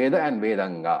 Veda and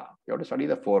Vedanga. You have to study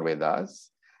the 4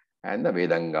 Vedas and the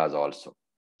Vedangas also.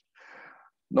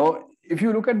 Now, if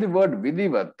you look at the word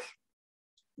Vidhivat,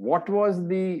 what was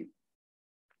the,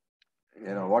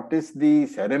 what is the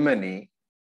ceremony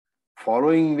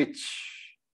following which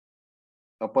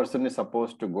a person is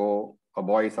supposed to go, a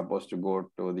boy is supposed to go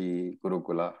to the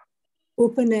Gurukula?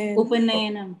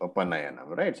 Upanayanam.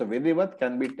 Upanayanam, right? So Vidhivat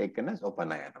can be taken as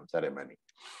Upanayanam ceremony.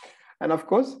 And of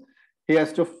course, he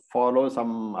has to follow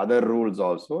some other rules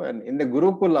also. And in the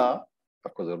Gurukula,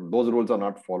 of course, those rules are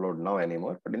not followed now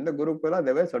anymore. But in the Gurukula,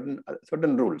 there were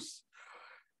certain rules.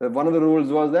 One of the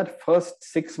rules was that first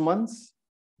 6 months,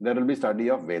 there will be study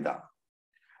of Veda.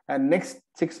 And next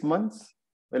 6 months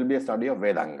will be a study of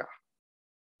Vedanga.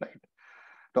 Right?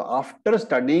 So after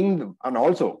studying, and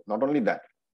also not only that,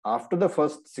 after the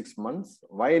first 6 months,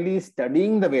 while he is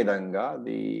studying the Vedanga,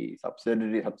 the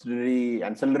subsidiary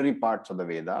ancillary parts of the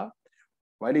Veda,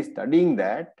 while he is studying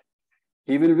that,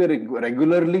 he will be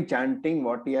regularly chanting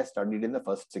what he has studied in the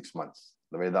first 6 months,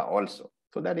 the Veda also,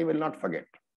 so that he will not forget.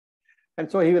 And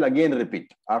so he will again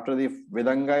repeat. After the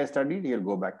Vedanga is studied, he will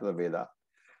go back to the Veda.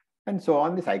 And so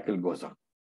on, the cycle goes on.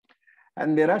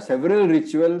 And there are several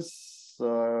rituals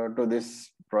to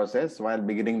this process while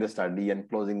beginning the study and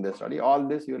closing the study. All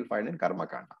this you will find in Karma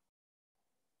Kanda.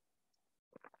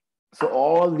 So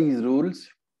all these rules,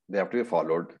 they have to be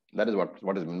followed. That is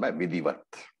what is meant by Vidhivat.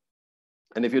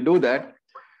 And if you do that,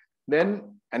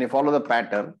 then, and you follow the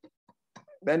pattern,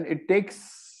 then it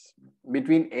takes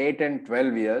between 8 and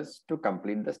 12 years to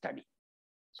complete the study.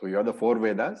 So you have the 4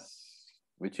 Vedas,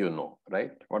 which you know,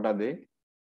 right? What are they?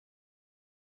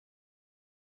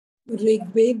 Rig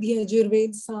Veda,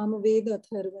 Yajurveda, Samaveda,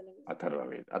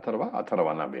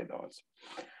 Atharvana Veda also.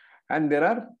 And there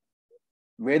are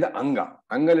Veda Anga.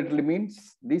 Anga literally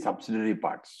means the subsidiary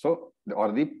parts. So,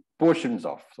 or the portions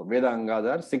of. So Veda Angas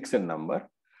are 6 in number.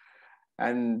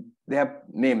 And they have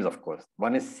names, of course.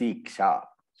 One is Siksha.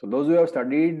 So those who have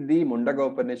studied the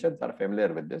Mundaka Upanishads are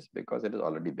familiar with this because it is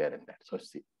already there in that. So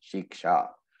Siksha,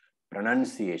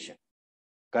 pronunciation.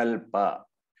 Kalpa.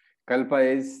 Kalpa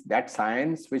is that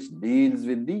science which deals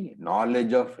with the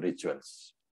knowledge of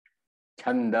rituals.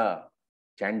 Chanda,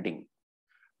 chanting.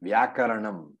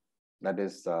 Vyakaranam, that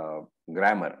is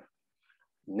grammar.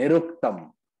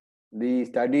 Niruktam, the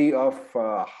study of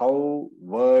how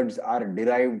words are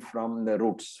derived from the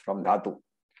roots, from dhatu.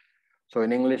 So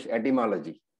in English,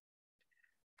 etymology.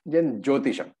 Then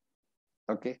Jyotisham.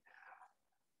 Okay.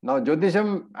 Now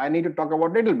Jyotisham, I need to talk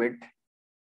about a little bit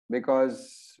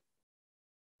because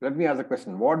let me ask a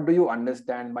question. What do you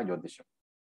understand by Jyotisham?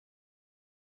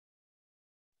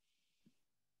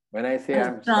 When I say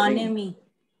Astronomy.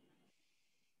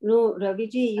 No,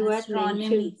 Raviji, you had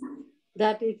mentioned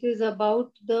that it is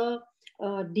about the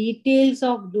details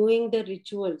of doing the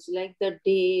rituals, like the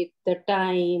date, the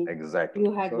time. Exactly.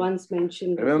 You had once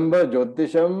mentioned. Remember,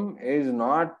 Jyotisham is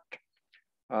not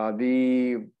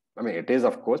it is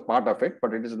of course part of it,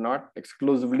 but it is not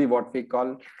exclusively what we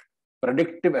call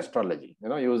predictive astrology.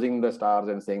 Using the stars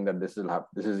and saying that this will happen.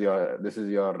 This is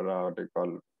your what we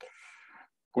call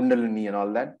Kundalini and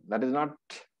all that. That is not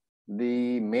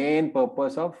the main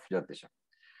purpose of Jyotisham.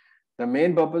 The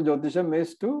main purpose of Jyotisham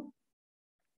is to,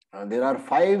 there are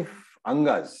 5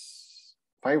 angas,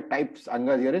 5 types.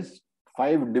 Angas here is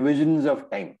 5 divisions of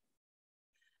time.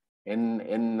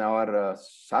 In our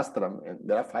Shastram,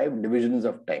 there are 5 divisions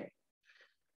of time.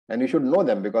 And you should know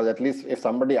them because at least if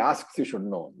somebody asks, you should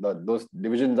know. Those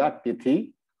divisions are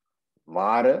Tithi,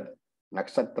 Vara,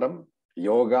 Nakshatram,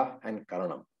 Yoga, and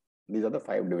Karanam. These are the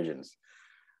 5 divisions.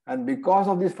 And because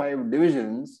of these 5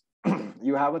 divisions,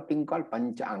 you have a thing called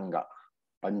Panchanga.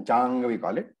 Panchanga we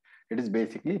call it. It is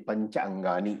basically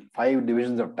Panchangani, 5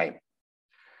 divisions of time.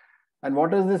 And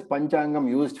what is this Panchangam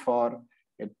used for?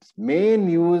 Its main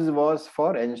use was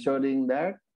for ensuring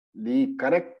that the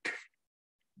correct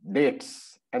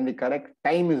dates and the correct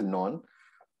time is known,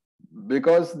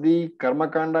 because the Karma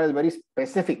Kanda is very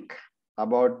specific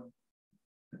about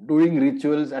doing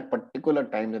rituals at particular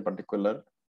times and particular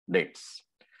dates.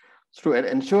 So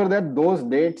to ensure that those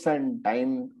dates and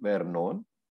time were known,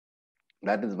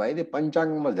 that is why the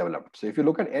Panchanga was developed. So if you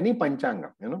look at any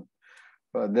Panchanga,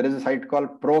 there is a site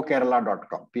called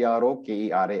prokerala.com,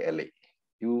 Prokerala.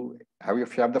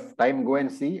 If you have the time, go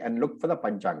and see and look for the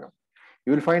Panchanga.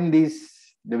 You will find these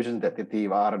divisions, the Tithi,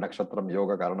 Vara, Nakshatram,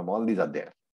 Yoga, Karanam, all these are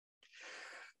there.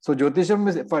 So Jyotisham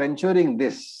is for ensuring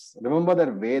this. Remember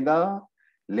that Veda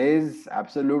lays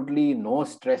absolutely no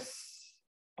stress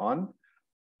on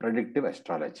predictive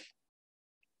astrology.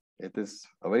 It is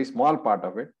a very small part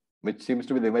of it, which seems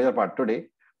to be the major part today,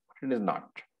 but it is not.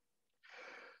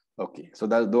 Okay, so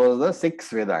those are the 6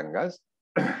 Vedangas.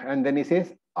 And then he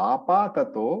says,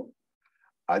 Apatato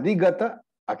Adigata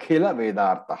Akhila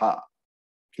Vedartaha.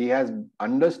 He has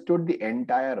understood the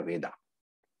entire Veda.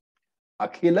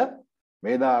 Akhila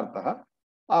Vedartaha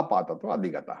Apatato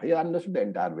Adigata. He understood the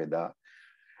entire Veda.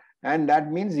 And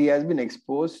that means he has been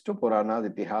exposed to Puranas,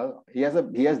 Itihas. He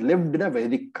has lived in a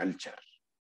Vedic culture.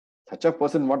 Such a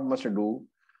person, what must do?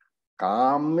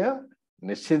 Kamya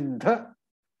Nishidha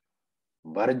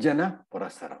Varjana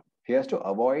Purasaram. He has to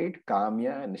avoid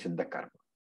Kamya and Nishidha Karma.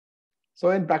 So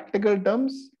in practical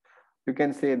terms, you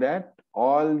can say that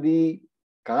all the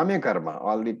Kamya Karma,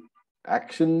 all the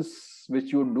actions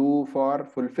which you do for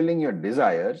fulfilling your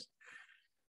desires,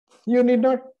 you need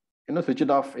not switch it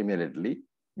off immediately.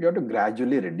 You have to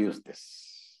gradually reduce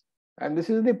this. And this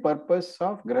is the purpose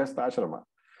of Grihastha Ashrama.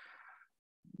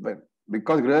 But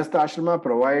because Grihastha Ashrama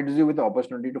provides you with the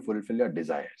opportunity to fulfill your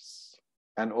desires.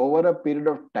 And over a period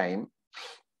of time,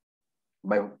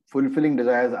 by fulfilling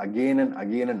desires again and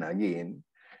again and again,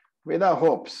 Veda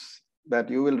hopes that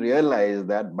you will realize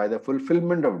that by the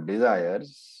fulfillment of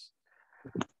desires,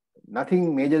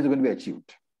 nothing major is going to be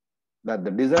achieved. That the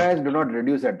desires do not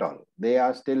reduce at all. They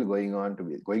are still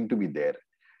going to be there.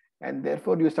 And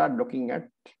therefore, you start looking at,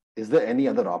 is there any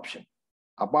other option?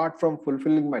 Apart from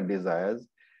fulfilling my desires,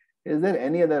 is there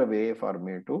any other way for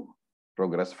me to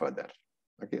progress further?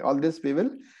 Okay, all this we will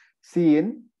see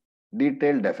in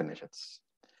detailed definitions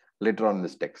later on in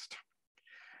this text.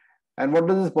 And what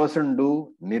does this person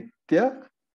do? Nitya,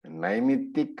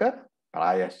 Naimittika,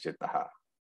 Prayashchitaha.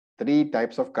 3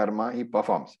 types of karma he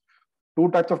performs. 2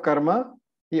 types of karma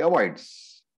he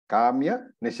avoids. Kamya,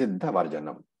 Nishidha,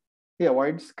 Varjanam. He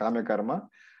avoids Kamya karma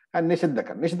and Nishidha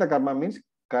karma. Nishidha karma means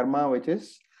karma which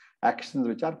is actions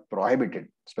which are prohibited,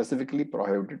 specifically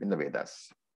prohibited in the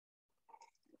Vedas.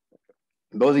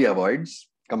 Those he avoids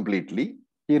completely.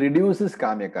 He reduces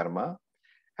Kamya karma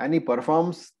and he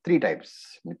performs 3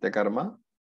 types: Nitya karma,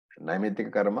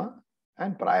 Naimittika karma,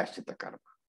 and Prayashchita karma.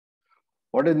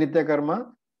 What is Nitya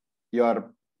karma?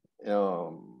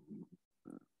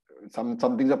 Some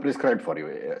things are prescribed for you.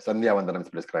 Sandhya Vandanam is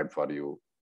prescribed for you.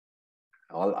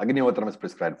 All Agnihotram is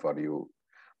prescribed for you.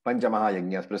 Panchamaha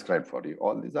Yajna is prescribed for you.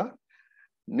 All these are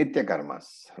Nitya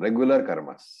karmas, regular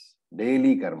karmas,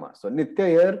 daily karmas. So Nitya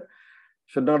here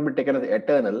should not be taken as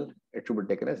eternal. It should be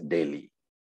taken as daily.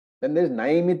 Then there is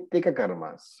Naimittika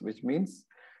karmas, which means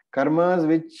karmas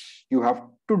which you have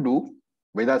to do.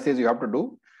 Veda says you have to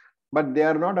do, but they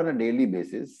are not on a daily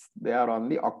basis. They are on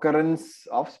the occurrence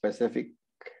of specific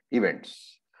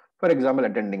events. For example,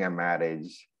 attending a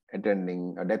marriage,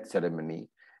 attending a death ceremony.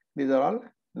 These are all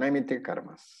Naimittika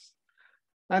karmas.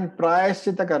 And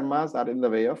Prayashchita karmas are in the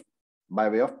way of, by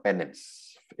way of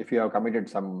penance. If you have committed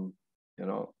some,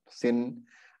 sin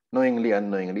knowingly,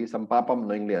 unknowingly, some papam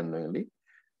knowingly, unknowingly,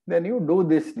 then you do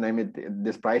this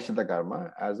Prayashchita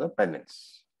karma as a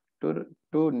penance to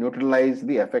neutralize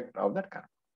the effect of that karma.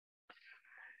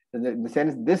 In the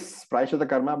sense, this Prayashchita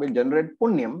karma will generate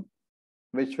punyam,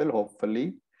 which will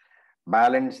hopefully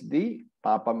balance the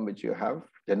papam which you have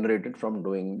generated from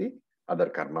doing the other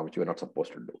karma which you are not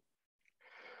supposed to do.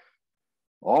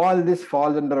 All this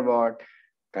falls under what?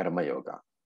 Karma yoga.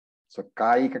 So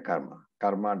kaika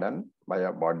karma done by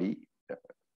your body,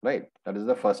 right? That is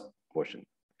the first portion.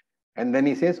 And then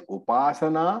he says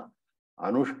upasana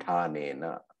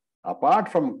anushtanena.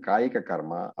 Apart from kaika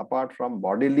karma, apart from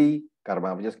bodily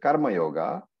karma, which is karma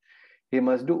yoga, he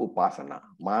must do upasana,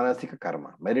 manasika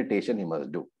karma, meditation he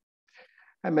must do.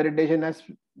 And meditation has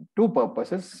 2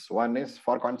 purposes. One is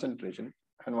for concentration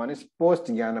and one is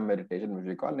post-jnana meditation, which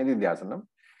we call nididhyasanam.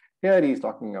 Here he is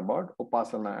talking about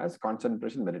upasana as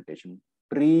concentration meditation,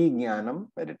 pre-jnanam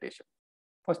meditation,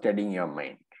 for studying your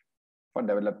mind, for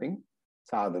developing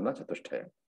sadhana chatushtaya.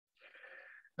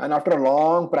 And after a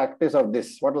long practice of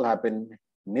this, what will happen?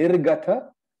 Nirgatha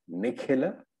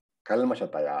nikhila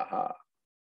kalmashatayaha.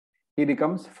 He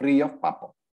becomes free of papa.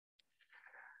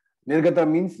 Nirgata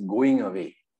means going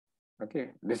away.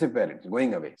 Okay, disappearance,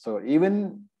 going away. So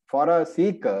even for a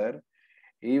seeker,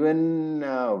 even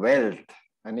wealth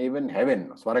and even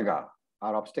heaven, Swarga,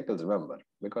 are obstacles, remember,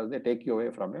 because they take you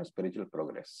away from your spiritual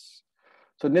progress.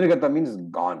 So Nirgata means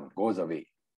gone, goes away.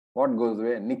 What goes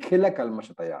away? Nikhila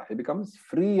kalmashataya. He becomes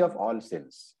free of all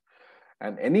sins.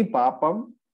 And any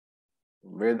papam,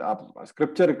 with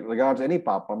scripture regards any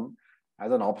papam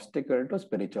as an obstacle to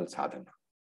spiritual sadhana.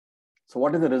 So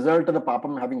what is the result of the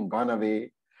papam having gone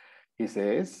away? He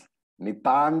says,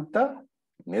 Nitanta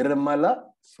Nirmala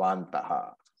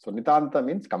Swantaha. So Nitanta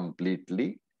means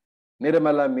completely.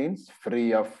 Nirmala means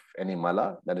free of any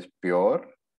mala, that is pure.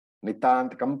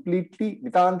 Nitanta completely.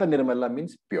 Nitanta Nirmala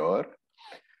means pure.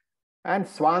 And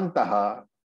Swantaha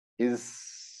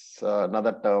is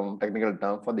another term, technical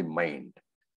term for the mind.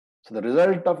 So the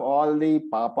result of all the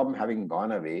papam having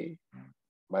gone away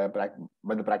by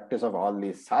the practice of all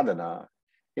these sadhana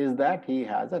is that he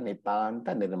has a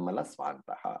Nitanta Nirmala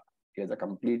Swantaha. He has a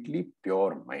completely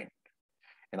pure mind.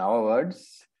 In our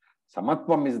words,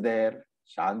 Samatvam is there,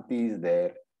 Shanti is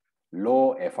there,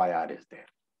 low FIR is there.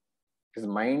 His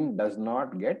mind does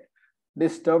not get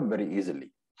disturbed very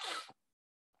easily.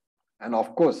 And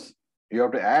of course, you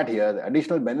have to add here, the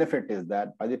additional benefit is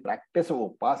that by the practice of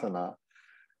Upasana,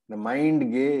 the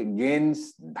mind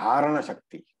gains Dharana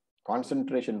Shakti,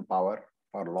 concentration power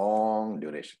for long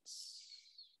durations.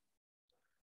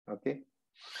 Okay.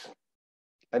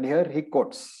 And here he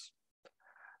quotes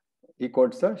a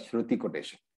Shruti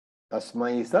quotation.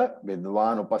 Tasmai sa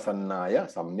vidvan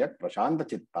upasannaya samyak prashanta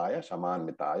chittaya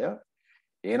shamanmitaya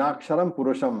enaksharam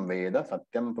purusham veda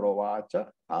satyam provacha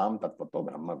tam tattvato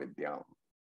brahma vidyam.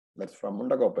 That's from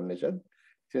Mundaka Upanishad.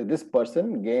 So this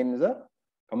person gains a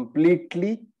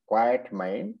completely quiet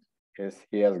mind.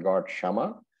 He has got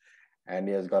shama and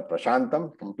he has got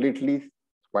prashantam, completely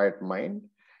quiet mind.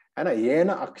 And a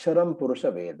yena aksharam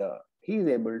purusha veda. He is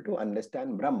able to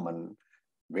understand Brahman.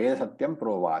 Veda satyam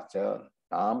provacha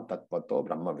tam tattvato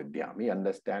brahma vidyam. He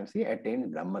understands, he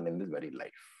attains Brahman in this very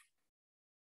life.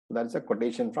 That's a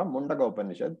quotation from Mundaka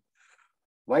Upanishad.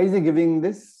 Why is he giving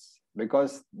this?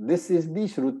 Because this is the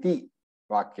Shruti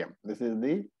Vakyam. This is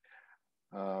the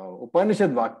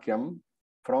Upanishad Vakyam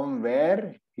from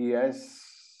where he has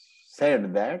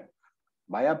said that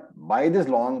by this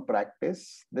long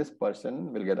practice, this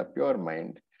person will get a pure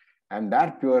mind, and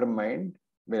that pure mind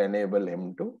will enable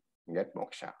him to get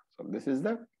moksha. So this is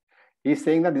he's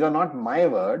saying that these are not my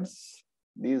words.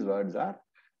 These words are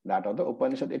that of the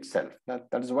Upanishad itself. That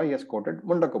is why he has quoted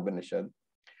Mundaka Upanishad.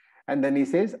 And then he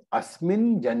says,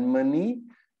 Asmin Janmani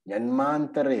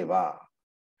Janmantareva.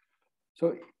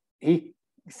 So he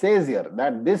says here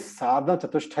that this sadhana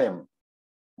chatushtayam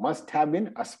must have been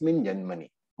Asmin Janmani,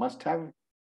 must have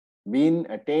been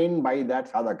attained by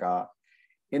that sadhaka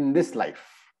in this life,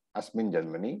 Asmin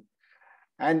Janmani.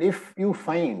 And if you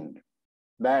find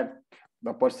that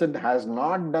the person has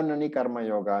not done any karma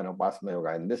yoga and upasana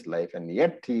yoga in this life, and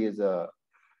yet he is a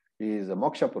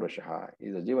moksha purusha, he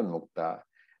is a jivan mukta,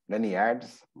 then he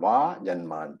adds va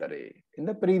janmantare. In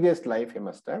the previous life, he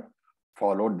must have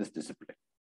followed this discipline.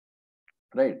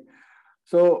 Right?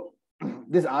 So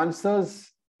this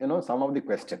answers, some of the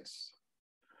questions.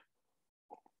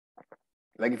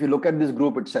 Like if you look at this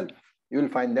group itself, you will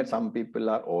find that some people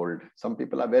are old, some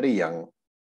people are very young.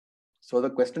 So the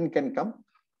question can come,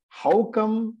 how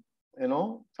come,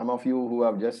 some of you who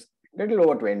have just little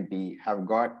over 20 have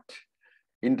got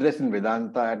interest in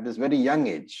Vedanta at this very young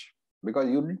age? Because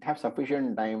you didn't have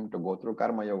sufficient time to go through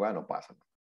karma yoga and upasana.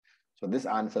 So this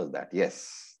answers that.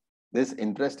 Yes, this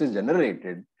interest is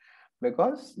generated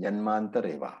because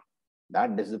janmantareva.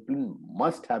 That discipline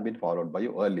must have been followed by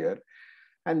you earlier.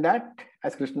 And that,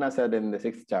 as Krishna said in the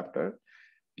 6th chapter,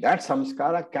 that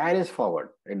samskara carries forward.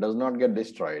 It does not get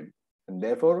destroyed. And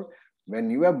therefore, when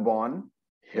you are born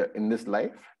here in this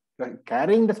life, you are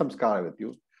carrying the samskara with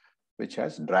you, which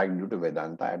has dragged you to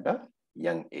Vedanta at a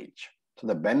young age. So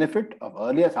the benefit of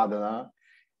earlier sadhana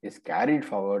is carried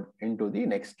forward into the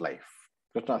next life.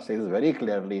 Krishna says very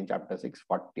clearly in chapter 6,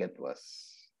 40th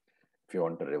verse, if you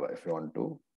want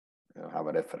to have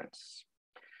a reference.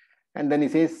 And then he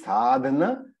says,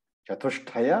 sadhana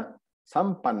chatushtaya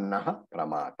sampannaha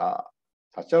pramata.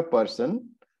 Such a person,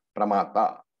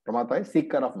 pramata. Pramata is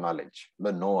seeker of knowledge,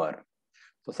 the knower.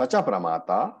 So such a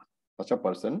pramata, such a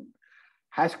person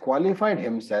has qualified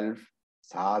himself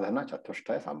sadhana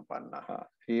chatushtaya sampannaha.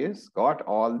 He has got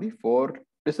all the 4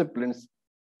 disciplines.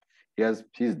 He has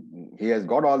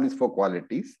got all these 4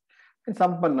 qualities. And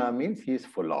sampanna means he is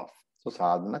full of. So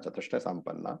sadhana chatushtaya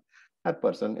sampanna. that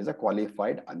person is a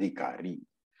qualified adhikari.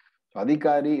 So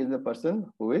adhikari is the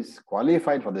person who is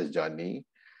qualified for this journey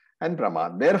and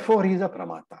pramata. Therefore, he is a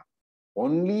pramata.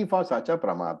 Only for such a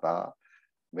pramata,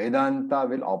 Vedanta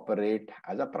will operate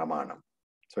as a pramanam.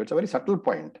 So it's a very subtle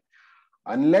point.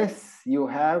 Unless you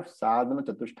have sadhana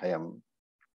chatushtayam,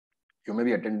 you may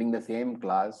be attending the same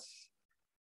class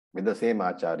with the same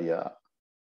Acharya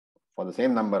for the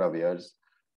same number of years.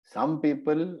 Some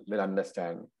people will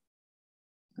understand.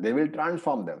 They will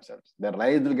transform themselves. Their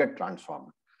lives will get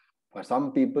transformed. For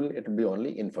some people, it will be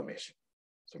only information.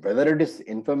 So whether it is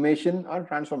information or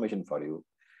transformation for you,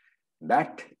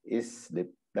 that is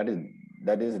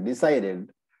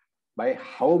decided by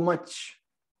how much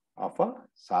of a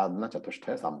sadhana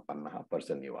chatushtaya sampanna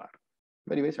person you are.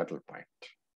 Very, very subtle point.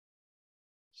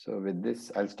 So with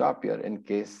this, I'll stop here in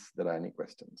case there are any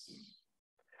questions.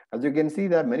 As you can see,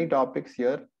 there are many topics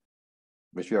here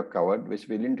which we have covered, which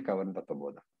we didn't cover in Tattva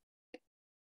Bodha.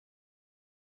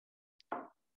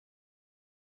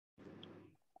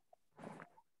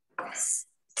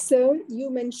 Sir, you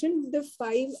mentioned the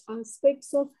 5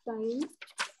 aspects of time.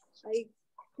 I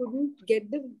couldn't get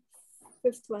the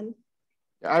 5th one.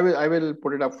 I will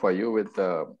put it up for you with,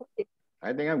 okay.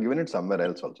 I think I've given it somewhere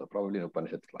else also, probably in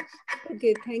Upanishad class.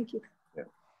 Okay, thank you.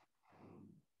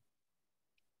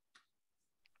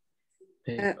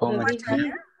 Yeah.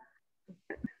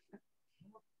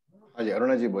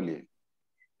 Aruna ji, boliye.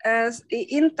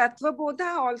 In Tattva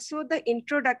Bodha, also the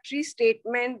introductory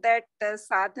statement that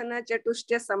sadhana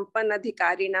chatushtya sampanna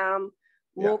adhikarinam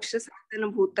moksha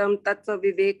sadhana bhutam tattva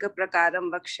viveka prakaram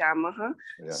vakshamaha.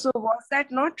 Yeah. So was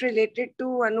that not related to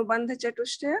anubandha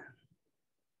chatushtya?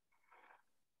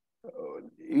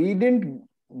 He didn't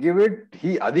give it,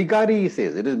 adhikari, he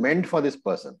says, it is meant for this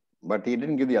person, but he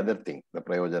didn't give the other thing, the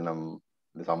prayojanam,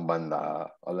 the sambandha,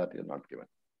 all that is not given.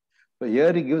 So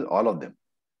here he gives all of them.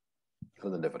 So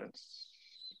the difference.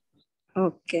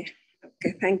 Okay.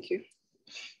 Okay. Thank you.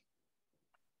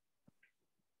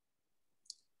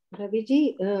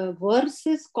 Raviji, verse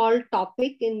is called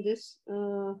topic in this.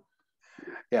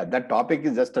 Yeah, that topic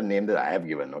is just a name that I have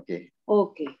given. Okay.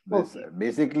 Okay.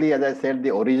 Basically, as I said,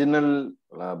 the original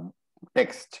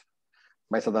text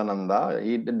by Sadananda,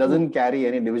 it doesn't carry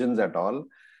any divisions at all.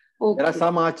 Okay. There are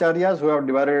some acharyas who have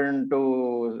divided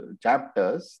into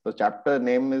chapters. The chapter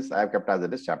name is, I have kept as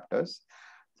it is, chapters.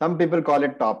 Some people call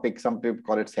it topic, some people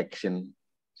call it section.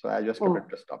 So I just kept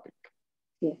it as topic.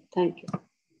 Yeah, thank you.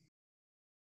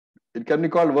 It can be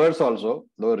called verse also,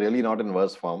 though really not in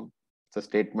verse form. It's a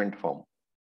statement form.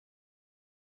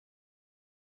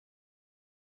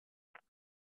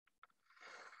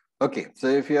 Okay, so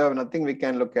if you have nothing, we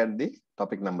can look at the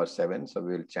topic number 7. So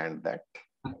we will chant that.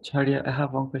 Acharya, I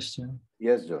have one question.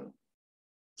 Yes, John.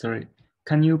 Sorry.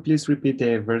 Can you please repeat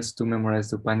the verse to memorize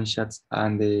the Upanishads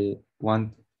and the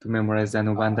one to memorize the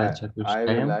Anubandha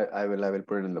Chatushtayam? I will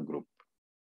put it in the group.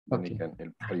 Then okay.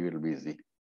 For you, it will be easy.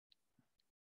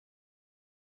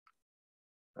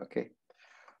 Okay.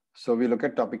 So we look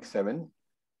at topic 7.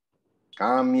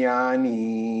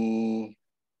 Kamyani.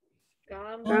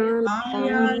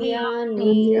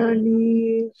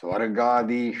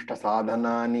 Swargadishta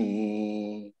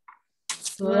sadhanani.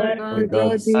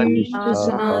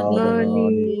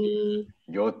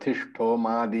 Jyotishto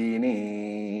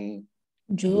madini.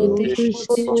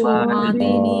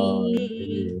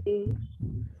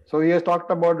 So he has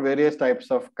talked about various types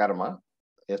of karma.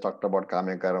 He has talked about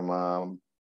kamya karma,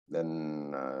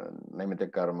 then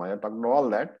naimitya karma. He has talked about all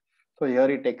that. So here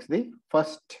he takes the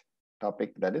first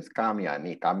topic, that is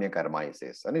kamyani, kamya karma, he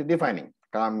says, and he's defining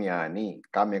kamyani,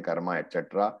 kamya karma,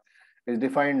 etc. Is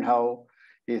defined how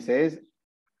he says.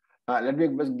 Let me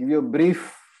just give you a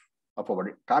brief about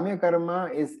it. Kamya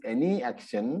karma is any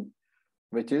action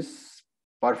which is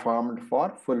performed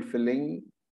for fulfilling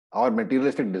our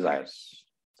materialistic desires.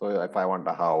 So if I want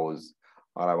a house,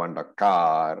 or I want a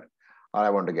car, or I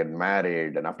want to get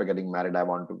married, and after getting married, I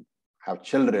want to have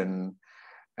children,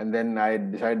 and then I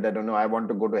decide that, I want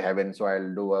to go to heaven, so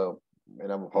I'll do a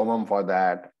homam for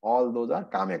that. All those are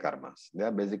kamya karmas. They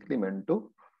are basically meant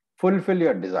to fulfill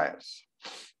your desires.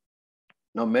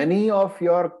 Now, many of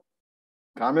your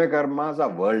kamya karmas are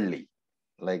worldly,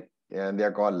 like they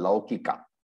are called laukika.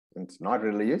 It's not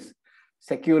religious,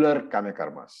 secular kamya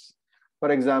karmas.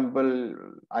 For example,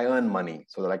 I earn money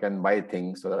so that I can buy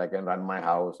things, so that I can run my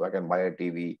house, so I can buy a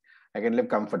TV, I can live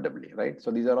comfortably, right?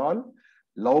 So these are all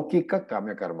laukika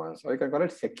kamya karmas, or you can call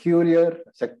it secular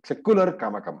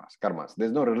kamya karmas.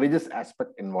 There's no religious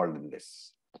aspect involved in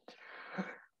this.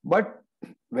 But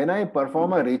when I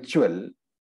perform a ritual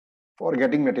for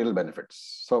getting material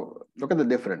benefits, so look at the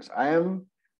difference. I am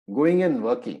going and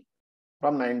working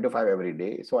from 9 to 5 every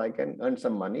day, so I can earn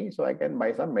some money, so I can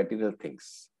buy some material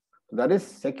things. That is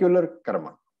secular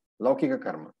karma, laukika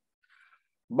karma.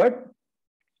 But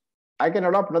I can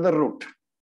adopt another route.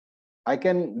 I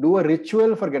can do a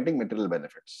ritual for getting material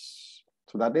benefits.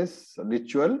 So that is a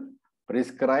ritual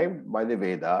prescribed by the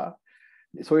Veda.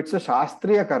 So it's a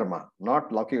Shastriya karma, not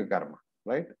laukika karma,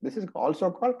 right? This is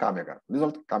also called Kamya karma. This is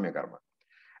also Kamya karma.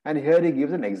 And here he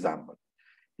gives an example.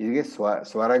 He gives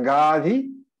Swaragadhi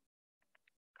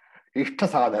Ishta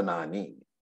Sadhanani.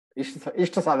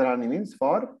 Ishta Sadhanani means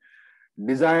for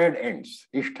desired ends.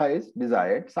 Ishta is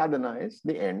desired, sadhana is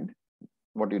the end,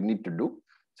 what you need to do.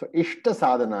 So Ishta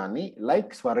Sadhanani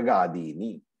like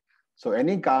Swargadini. So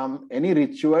any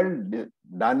ritual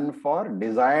done for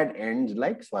desired ends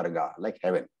like Swarga, like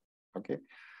heaven. Okay.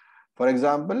 For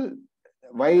example,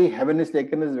 why heaven is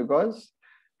taken is because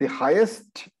the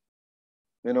highest,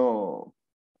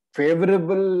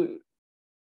 favorable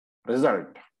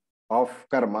result of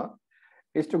karma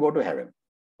is to go to heaven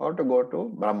or to go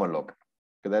to Brahmaloka.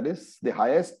 So that is the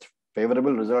highest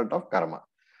favorable result of karma.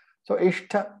 So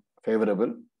Ishta,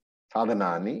 favorable,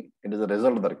 sadhanani, it is a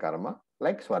result of the karma,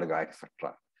 like Swarga,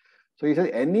 etc. So he says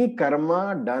any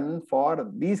karma done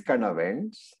for these kind of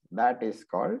ends, that is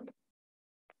called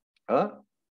a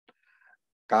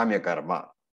Kamya karma.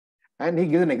 And he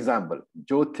gives an example,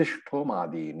 Jyotishthom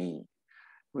adini.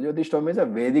 Jyotishthom is a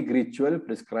Vedic ritual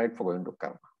prescribed for going to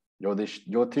karma.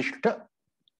 Jyotishta,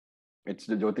 it's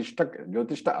the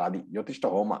Jyotishta adi, Jyotishta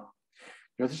homa.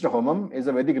 Jyotishta homam is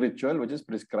a Vedic ritual which is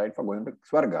prescribed for going to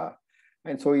Swarga.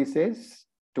 And so he says,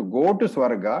 to go to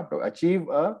Swarga, to achieve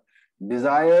a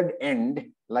desired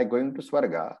end, like going to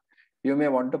Swarga, you may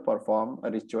want to perform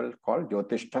a ritual called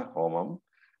Jyotishta homam.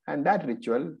 And that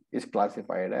ritual is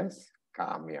classified as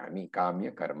Kamya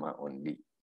karma only.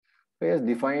 So he has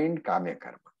defined Kamya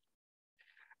karma.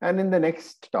 And in the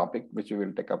next topic, which we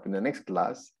will take up in the next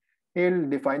class, he will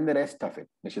define the rest of it.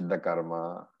 Nishiddha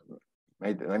karma,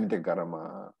 Namitya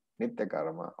karma, Nitya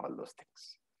karma, all those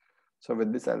things. So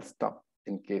with this, I'll stop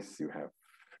in case you have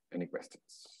any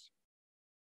questions.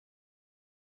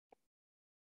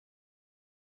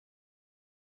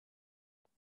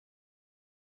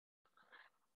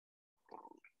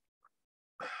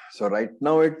 So right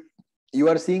now, you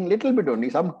are seeing little bit only,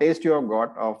 some taste you have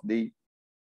got of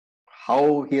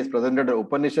how he has presented an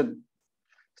Upanishad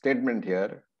statement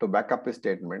here to back up his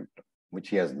statement, which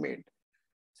he has made.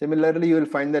 Similarly, you will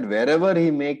find that wherever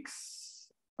he makes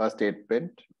a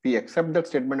statement, we accept that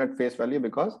statement at face value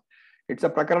because it's a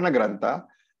Prakarana Grantha,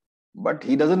 but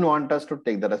he doesn't want us to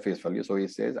take that as face value. So he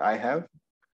says, I have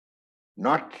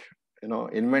not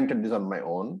invented this on my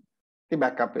own. The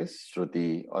backup is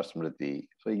Shruti or Smriti.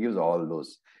 So he gives all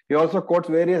those. He also quotes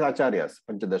various Acharyas.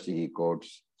 Panchadashi he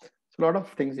quotes. So a lot of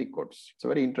things he quotes. It's a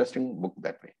very interesting book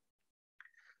that way.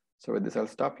 So with this, I'll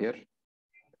stop here.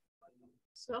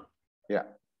 So? Yeah.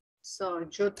 So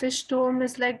Jyotishthom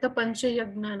is like the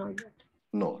Panchayagna and all that?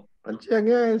 No.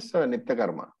 Panchayagna is Nitya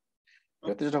karma.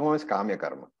 Jyotishthom is Kamya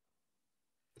karma.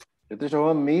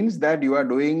 Jyotishthom means that you are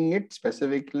doing it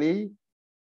specifically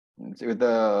with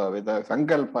a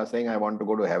sankalpa saying, I want to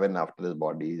go to heaven after this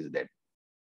body is dead.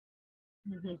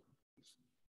 Okay.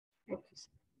 It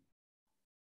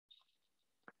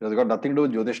has got nothing to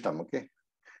do with Jyotishtham, okay?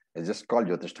 It's just called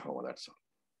Jyotishtham, that's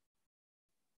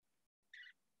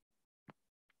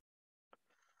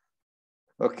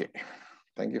all. Okay.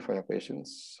 Thank you for your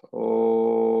patience.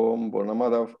 Om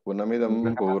Purnamadav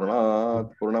Purnamidam Purnat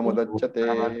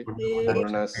Purnamudachyate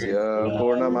Purnasya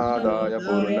Purnamadaya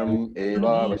Purnam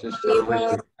Eva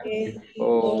Vasishyate.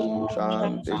 Om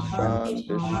Shanti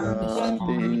Shanti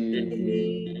Shanti.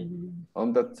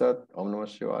 Om Tat Sat. Om Namah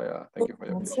Shivaya. Thank you for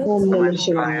your patience. Om Namah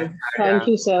Shivaya. Thank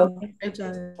you, sir.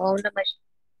 Om Namah.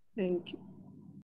 Thank you.